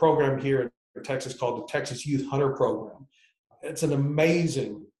 There's a program here in in Texas called the Texas Youth Hunter Program. It's an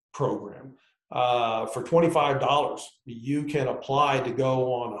amazing program. For $25, you can apply to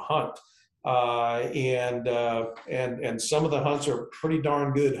go on a hunt. And some of the hunts are pretty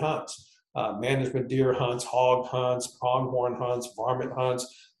darn good hunts. Management deer hunts, hog hunts, pronghorn hunts, varmint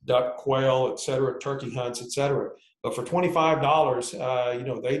hunts, duck, quail, et cetera, turkey hunts, et cetera. But for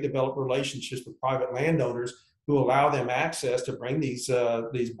 $25, they develop relationships with private landowners who allow them access to bring these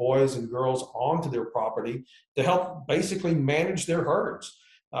boys and girls onto their property to help basically manage their herds.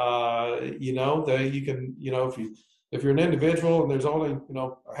 If you're an individual and there's only a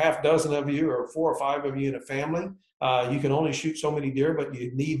half dozen of you or 4 or 5 of you in a family, you can only shoot so many deer, but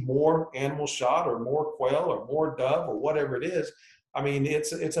you need more animals shot or more quail or more dove or whatever it is. I mean,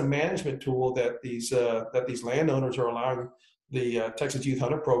 it's a management tool that these landowners are allowing the Texas Youth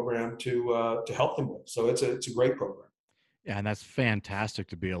Hunter Program to help them with. So it's a great program. Yeah, and that's fantastic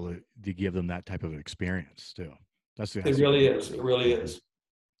to be able to give them that type of experience too. It really is. It really is.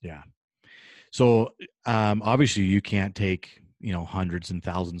 Yeah. So obviously you can't take, hundreds and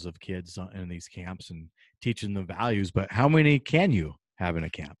thousands of kids in these camps and teaching them values, but how many can you have in a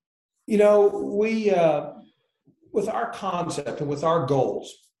camp? We, with our concept and with our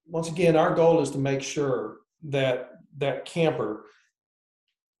goals, once again, our goal is to make sure that that camper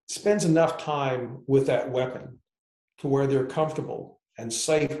spends enough time with that weapon to where they're comfortable and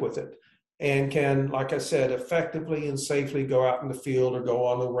safe with it and can, like I said, effectively and safely go out in the field or go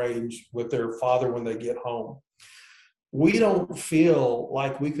on the range with their father when they get home. We don't feel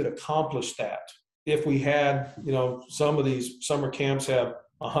like we could accomplish that if we had, some of these summer camps have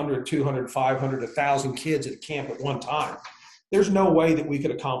 100, 200, 500, 1,000 kids at camp at one time. There's no way that we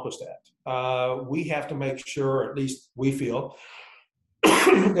could accomplish that. We have to make sure, at least we feel,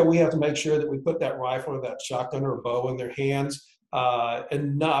 that we have to make sure that we put that rifle or that shotgun or bow in their hands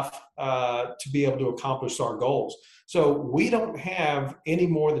enough to be able to accomplish our goals. So we don't have any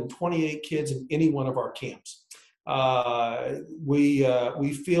more than 28 kids in any one of our camps. We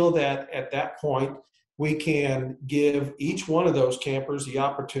feel that at that point, we can give each one of those campers the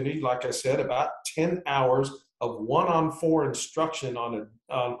opportunity, like I said, about 10 hours of 1-on-4 instruction on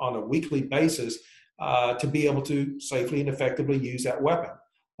a weekly basis to be able to safely and effectively use that weapon.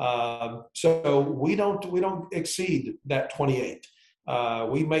 So we don't exceed that 28.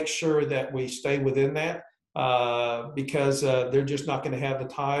 We make sure that we stay within that because they're just not going to have the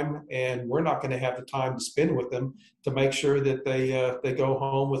time, and we're not going to have the time to spend with them to make sure that they go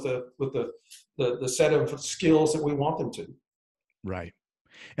home with the set of skills that we want them to. Right.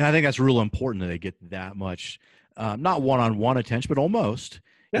 And I think that's real important that they get that much, not one-on-one attention, but almost.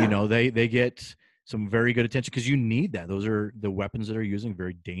 Yeah. They get some very good attention because you need that. Those are the weapons that are using,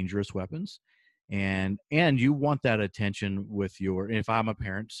 very dangerous weapons. And you want that attention with if I'm a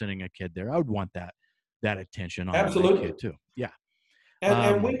parent sending a kid there, I would want that attention on Absolutely. my kid too. Yeah.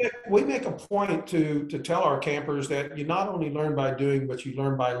 And we make a point to tell our campers that you not only learn by doing, but you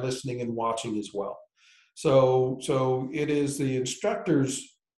learn by listening and watching as well. So it is the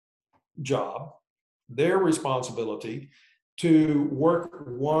instructor's job, their responsibility to work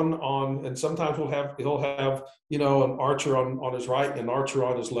one on, and sometimes he'll have an archer on his right and an archer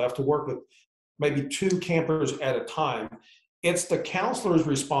on his left to work with maybe 2 campers at a time. It's the counselor's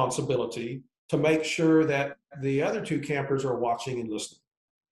responsibility to make sure that the other 2 campers are watching and listening.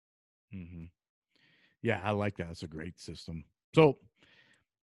 Mm-hmm. Yeah, I like that. It's a great system. So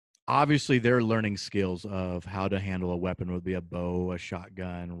obviously they're learning skills of how to handle a weapon, would be a bow, a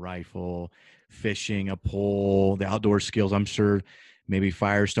shotgun, rifle, fishing, a pole, the outdoor skills. I'm sure maybe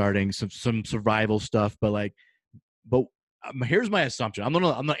fire starting, some survival stuff, but here's my assumption. I'm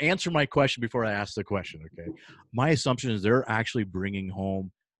gonna answer my question before I ask the question. Okay, my assumption is they're actually bringing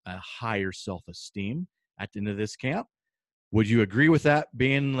home a higher self-esteem at the end of this camp. Would you agree with that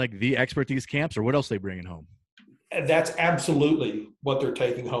being like the expert at these camps, or what else are they bringing home? That's absolutely what they're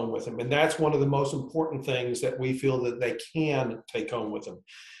taking home with them, and that's one of the most important things that we feel that they can take home with them.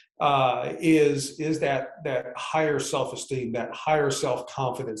 Is that higher self-esteem, that higher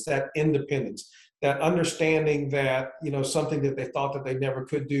self-confidence, that independence, that understanding that, something that they thought that they never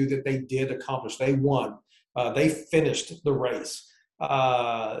could do, that they did accomplish. They won. They finished the race.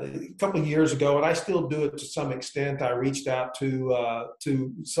 A couple of years ago, and I still do it to some extent, I reached out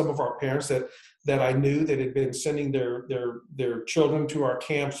to some of our parents that I knew that had been sending their children to our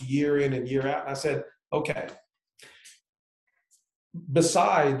camps year in and year out. And I said, okay,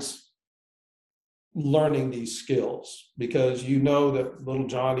 besides learning these skills, because that little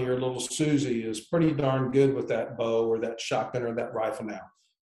Johnny or little Susie is pretty darn good with that bow or that shotgun or that rifle now,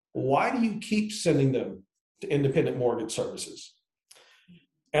 why do you keep sending them to independent mortgage services?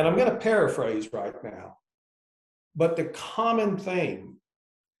 And I'm going to paraphrase right now, but the common thing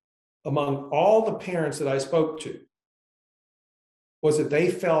among all the parents that I spoke to was that they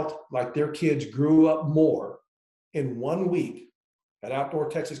felt like their kids grew up more in 1 week at outdoor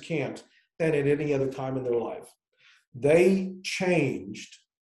Texas camps than at any other time in their life. They changed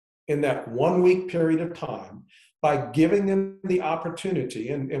in that 1 week period of time by giving them the opportunity.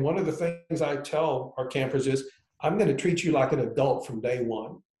 And one of the things I tell our campers is, I'm going to treat you like an adult from day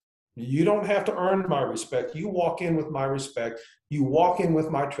one. You don't have to earn my respect. You walk in with my respect. You walk in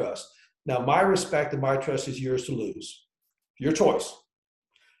with my trust. Now, my respect and my trust is yours to lose. Your choice.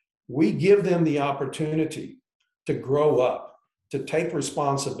 We give them the opportunity to grow up, to take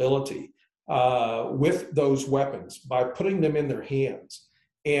responsibility with those weapons by putting them in their hands.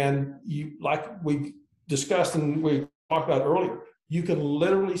 And you, like we discussed and we talked about earlier, you can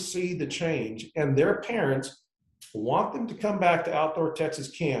literally see the change. And their parents want them to come back to outdoor Texas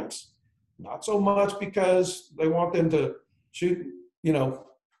camps, not so much because they want them to shoot,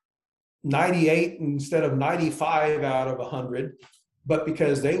 98 instead of 95 out of 100, but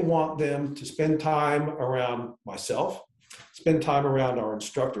because they want them to spend time around myself, spend time around our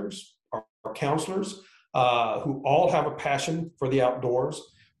instructors, our counselors, who all have a passion for the outdoors,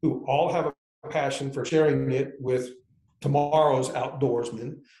 who all have a passion for sharing it with tomorrow's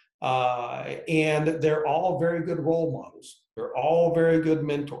outdoorsmen. And they're all very good role models. They're all very good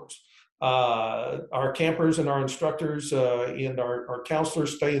mentors. Our campers and our instructors and our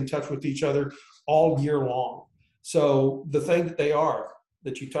counselors stay in touch with each other all year long. So the thing that they are,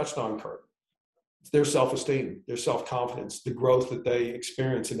 that you touched on, Kurt, their self-esteem, their self-confidence, the growth that they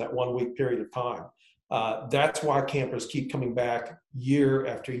experience in that 1 week period of time. That's why campers keep coming back year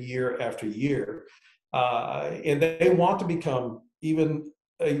after year after year. And they want to become even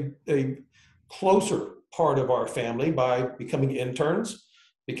a closer part of our family by becoming interns,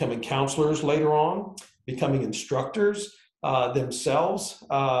 becoming counselors later on, becoming instructors themselves.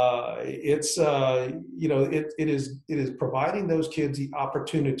 It is providing those kids the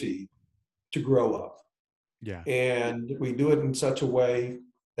opportunity to grow up. Yeah. And we do it in such a way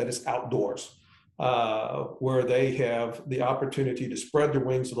that it's outdoors, where they have the opportunity to spread their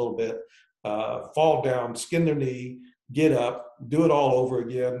wings a little bit, fall down, skin their knee, get up, do it all over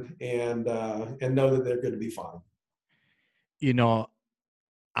again, and know that they're going to be fine.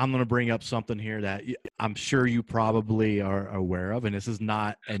 I'm going to bring up something here that I'm sure you probably are aware of, and this is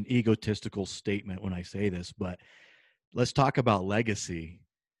not an egotistical statement when I say this, but let's talk about legacy.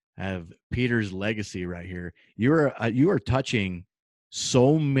 I have Peter's legacy right here. You are touching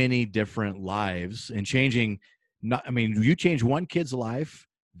so many different lives and changing. You change one kid's life,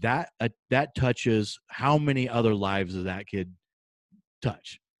 that touches how many other lives does that kid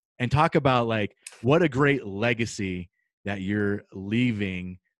touch? And talk about like what a great legacy that you're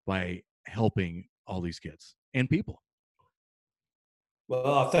leaving by helping all these kids and people.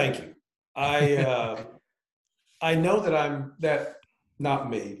 Well, thank you. I know that not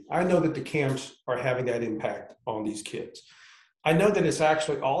me. I know that the camps are having that impact on these kids. I know that it's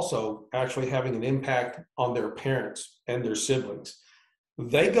actually having an impact on their parents and their siblings.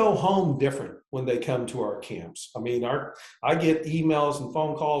 They go home different when they come to our camps. I get emails and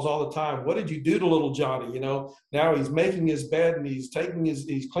phone calls all the time. What did you do to little Johnny? Now he's making his bed and he's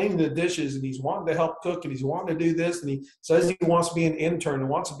cleaning the dishes and he's wanting to help cook and he's wanting to do this and he says he wants to be an intern and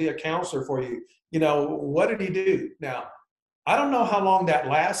wants to be a counselor for you. What did he do? Now, I don't know how long that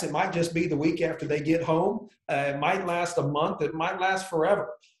lasts. It might just be the week after they get home. It might last a month. It might last forever.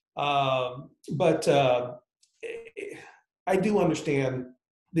 But I do understand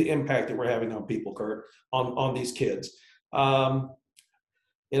the impact that we're having on people, Kurt, on these kids. I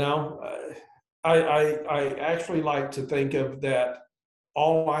actually like to think of that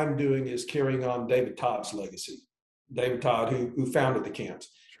all I'm doing is carrying on David Todd's legacy. David Todd, who founded the camps.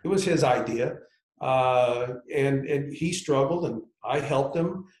 It was his idea. And he struggled, and I helped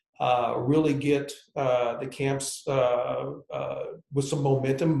him really get the camps with some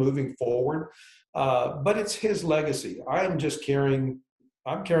momentum moving forward. But it's his legacy. I'm carrying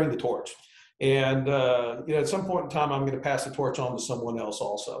the torch. And at some point in time, I'm going to pass the torch on to someone else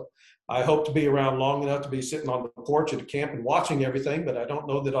also. I hope to be around long enough to be sitting on the porch at a camp and watching everything, but I don't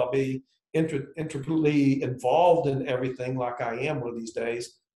know that I'll be intricately involved in everything like I am one of these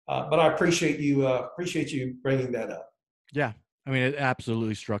days. But I appreciate you bringing that up. Yeah. It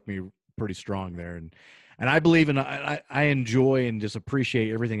absolutely struck me pretty strong there. And And I believe in, I enjoy and just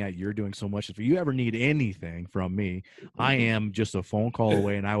appreciate everything that you're doing so much. If you ever need anything from me, I am just a phone call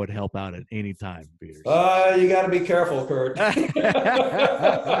away, and I would help out at any time, Peter. You got to be careful, Kurt.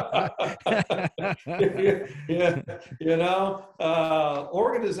 Yeah,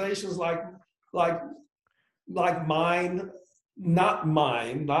 organizations like mine, not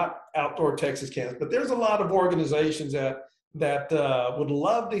Outdoor Texas Camps, but there's a lot of organizations that would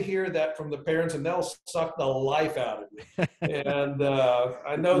love to hear that from the parents, and they'll suck the life out of me. And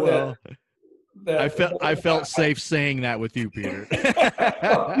I know Well, that I felt safe saying that with you, Peter.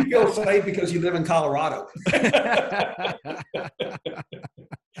 you feel safe because you live in Colorado. If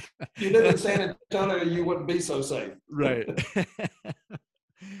you live in San Antonio, you wouldn't be so safe. Right.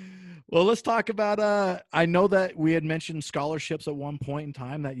 Well, let's talk about, I know that we had mentioned scholarships at one point in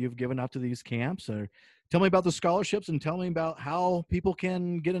time that you've given out to these camps. Tell me about the scholarships, and tell me about how people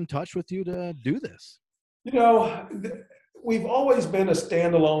can get in touch with you to do this. We've always been a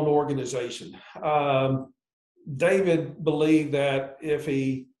standalone organization. David believed that if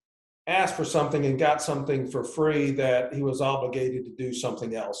he asked for something and got something for free, that he was obligated to do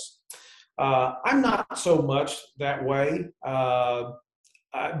something else. I'm not so much that way,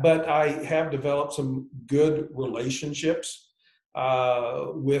 but I have developed some good relationships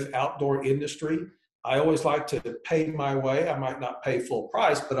with outdoor industry. I always like to pay my way. I might not pay full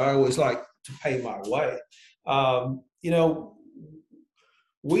price, but I always like to pay my way.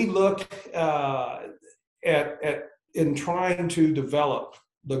 We look at in trying to develop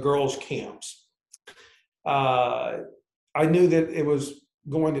the girls' camps. I knew that it was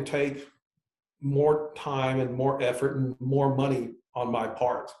going to take more time and more effort and more money on my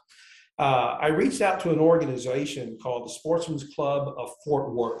part. I reached out to an organization called the Sportsman's Club of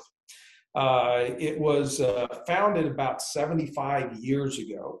Fort Worth. It was founded about 75 years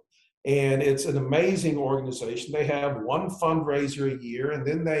ago, and it's an amazing organization. They have one fundraiser a year, and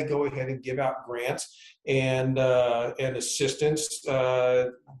then they go ahead and give out grants and assistance,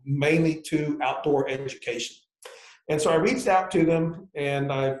 mainly to outdoor education. And so I reached out to them,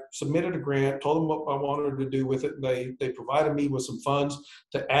 and I submitted a grant, told them what I wanted to do with it. And they provided me with some funds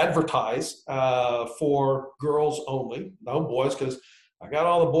to advertise for girls only, no boys, because I got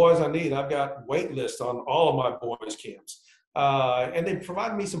all the boys I need. I've got wait lists on all of my boys' camps. And they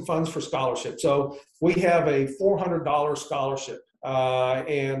provided me some funds for scholarship. So we have a $400 scholarship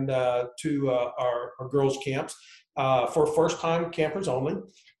to our girls' camps for first-time campers only.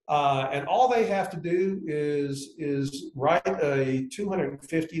 And all they have to do is write a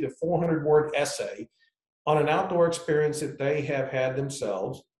 250 to 400 word essay on an outdoor experience that they have had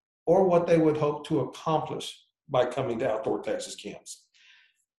themselves, or what they would hope to accomplish by coming to Outdoor Texas Camps.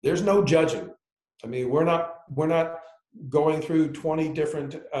 There's no judging. I mean, we're not going through 20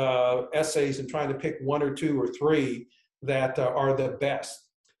 different essays and trying to pick one or two or three that are the best.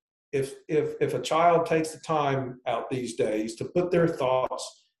 If a child takes the time out these days to put their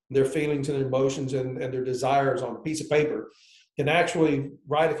thoughts, their feelings and emotions and their desires on a piece of paper, can actually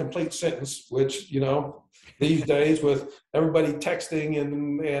write a complete sentence, which, these days with everybody texting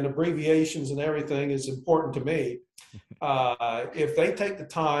and abbreviations and everything is important to me. If they take the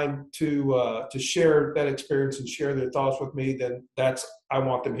time to share that experience and share their thoughts with me, then I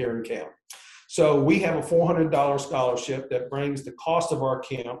want them here in camp. So we have a $400 scholarship that brings the cost of our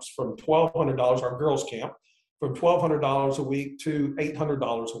camps from $1,200, our girls' camp, from $1,200 a week to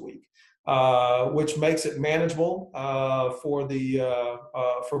 $800 a week, which makes it manageable for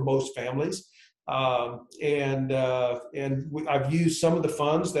most families. I've used some of the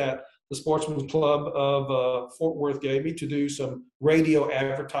funds that the Sportsman's Club of Fort Worth gave me to do some radio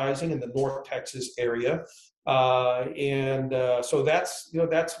advertising in the North Texas area. So that's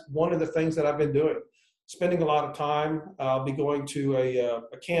one of the things that I've been doing. Spending a lot of time. I'll be going to a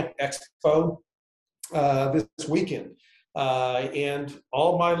camp expo this weekend, and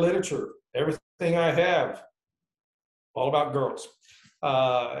all my literature, everything I have, all about girls,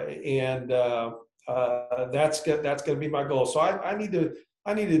 that's going to be my goal. So I need to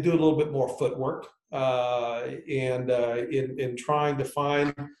do a little bit more footwork, in trying to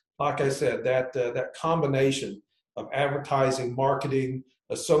find, like I said, that combination of advertising, marketing,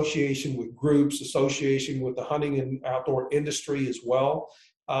 association with groups, association with the hunting and outdoor industry as well,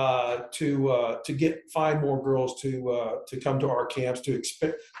 to find more girls to come to our camps, to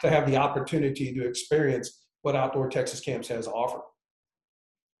have the opportunity to experience what Outdoor Texas Camps has to offer.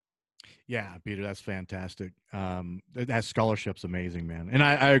 Yeah, Peter, that's fantastic. That scholarship's amazing, man. And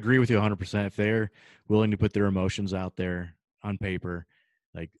I agree with you 100%. If they're willing to put their emotions out there on paper,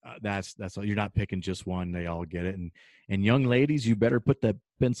 Like that's all. You're not picking just one. They all get it. And young ladies, you better put that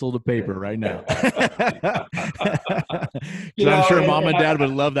pencil to paper right now. You I'm know, sure mom and dad would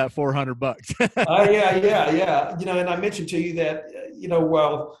love that $400. yeah. You know, and I mentioned to you that,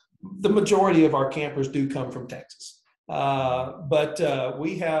 well, the majority of our campers do come from Texas. But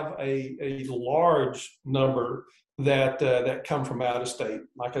we have a large number that come from out of state.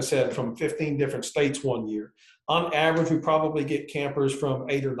 Like I said, from 15 different states one year. On average, we probably get campers from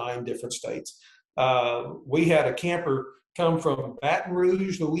 8 or 9 different states. We had a camper come from Baton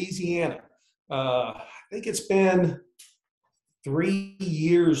Rouge, Louisiana. I think it's been 3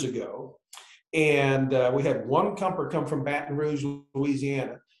 years ago. And we had one camper come from Baton Rouge,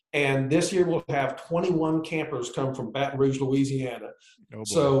 Louisiana. And this year we'll have 21 campers come from Baton Rouge, Louisiana. Oh,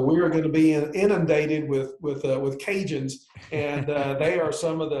 so we are going to be inundated with Cajuns, and they are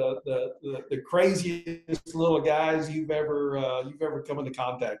some of the craziest little guys you've ever come into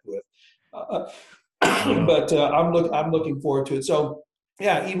contact with. But I'm looking forward to it. So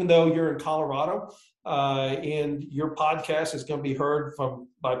yeah, even though you're in Colorado, and your podcast is going to be heard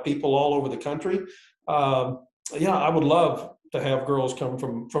by people all over the country, I would love to have girls come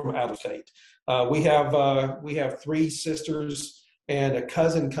from out of state. We have 3 sisters and a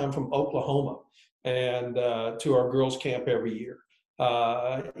cousin come from Oklahoma, and to our girls' camp every year.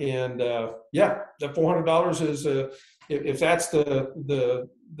 The $400 is if that's the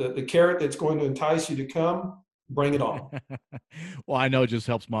carrot that's going to entice you to come. Bring it on. Well, I know it just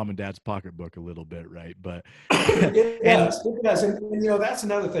helps mom and dad's pocketbook a little bit, right? But it does. And that's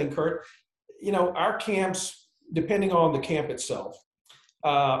another thing, Kurt. Our camps, depending on the camp itself,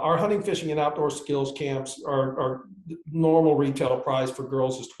 our hunting, fishing, and outdoor skills camps are normal retail price for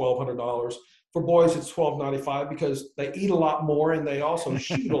girls is $1,200. For boys, it's $1,295 because they eat a lot more and they also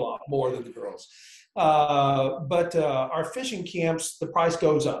shoot a lot more than the girls. But our fishing camps, the price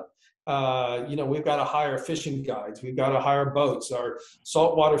goes up. We've got to hire fishing guides. We've got to hire boats. Our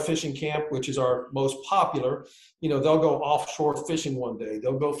saltwater fishing camp, which is our most popular, they'll go offshore fishing one day.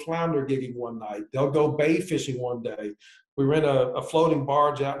 They'll go flounder gigging one night. They'll go bay fishing one day. We rent a floating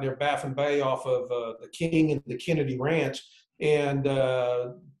barge out near Baffin Bay off of the King and the Kennedy Ranch. And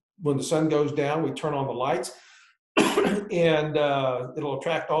when the sun goes down, we turn on the lights and it'll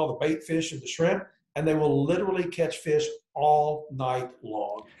attract all the bait fish and the shrimp, and they will literally catch fish all night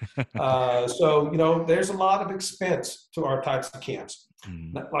long. So there's a lot of expense to our types of camps.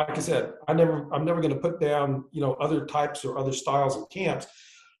 Like I said, I'm never going to put down other types or other styles of camps,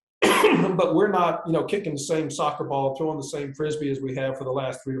 but we're not kicking the same soccer ball, throwing the same frisbee as we have for the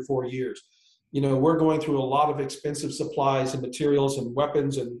last 3 or 4 years. We're going through a lot of expensive supplies and materials and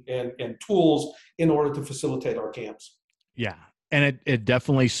weapons and tools in order to facilitate our camps. Yeah. And it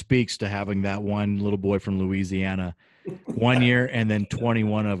definitely speaks to having that one little boy from Louisiana 1 year and then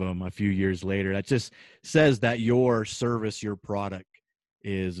 21 of them a few years later. That just says that your service, your product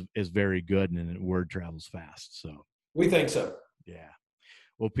is very good, and word travels fast. So we think so. Yeah.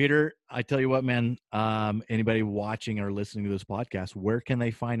 Well, Peter, I tell you what, man, anybody watching or listening to this podcast, where can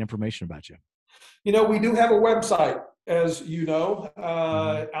they find information about you? We do have a website, as you know,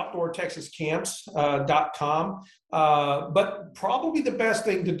 outdoortexascamps.com. But probably the best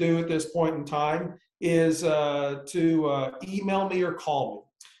thing to do at this point in time is to email me or call me.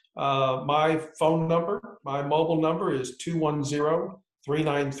 My phone number, my mobile number is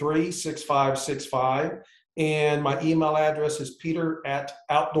 210-393-6565. And my email address is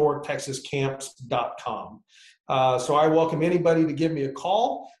peter@outdoortexascamps.com. So I welcome anybody to give me a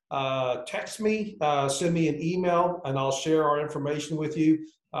call, text me, send me an email, and I'll share our information with you.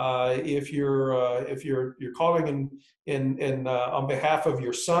 If you're calling in on behalf of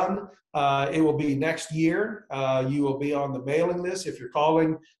your son, it will be next year. You will be on the mailing list. If you're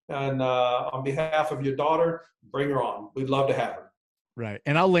calling and on behalf of your daughter, bring her on. We'd love to have her. Right.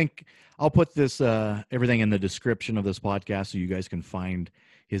 And I'll put this, everything in the description of this podcast so you guys can find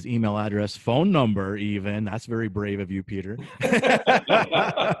his email address, phone number even. That's very brave of you, Peter.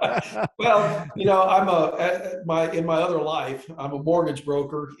 Well, in my other life, I'm a mortgage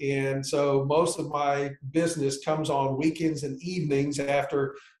broker. And so most of my business comes on weekends and evenings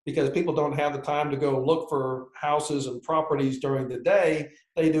because people don't have the time to go look for houses and properties during the day.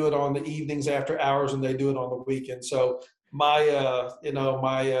 They do it on the evenings after hours, and they do it on the weekend. So my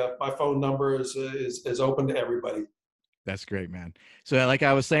phone number is open to everybody. That's great, man. So like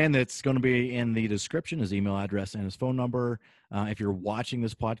I was saying, that's going to be in the description, his email address and his phone number. If you're watching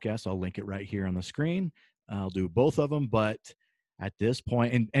this podcast, I'll link it right here on the screen. I'll do both of them. But at this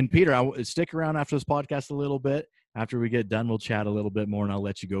point, and Peter, I'll stick around after this podcast a little bit. After we get done, we'll chat a little bit more and I'll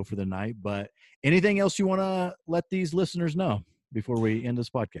let you go for the night. But anything else you want to let these listeners know? before we end this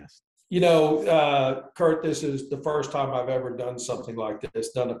podcast? Kurt, this is the first time I've ever done something like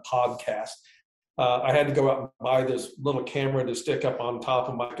this, done a podcast. I had to go out and buy this little camera to stick up on top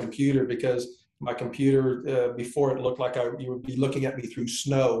of my computer because my computer, before it looked like you would be looking at me through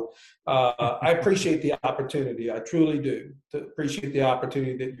snow. I appreciate the opportunity. I truly do appreciate the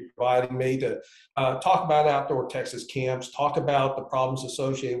opportunity that you're providing me to talk about outdoor Texas camps, talk about the problems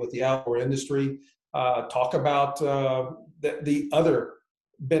associated with the outdoor industry, talk about the other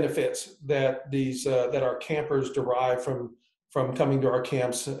benefits that that our campers derive from coming to our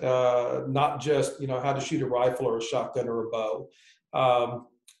camps, not just how to shoot a rifle or a shotgun or a bow.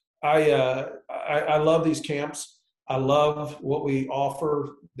 I love these camps. I love what we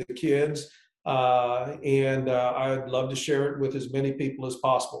offer the kids, and I'd love to share it with as many people as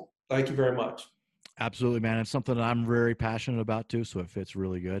possible. Thank you very much. Absolutely, man. It's something that I'm very passionate about too, so it fits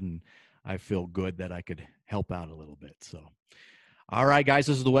really good, and I feel good that I could help out a little bit. So, all right, guys,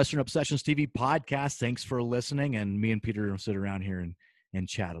 this is the Western Obsessions TV podcast. Thanks for listening, and me and Peter will sit around here and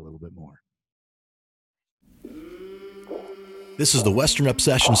chat a little bit more. This is the Western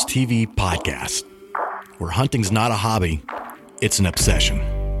Obsessions TV podcast, where hunting's not a hobby, it's an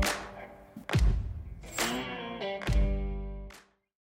obsession.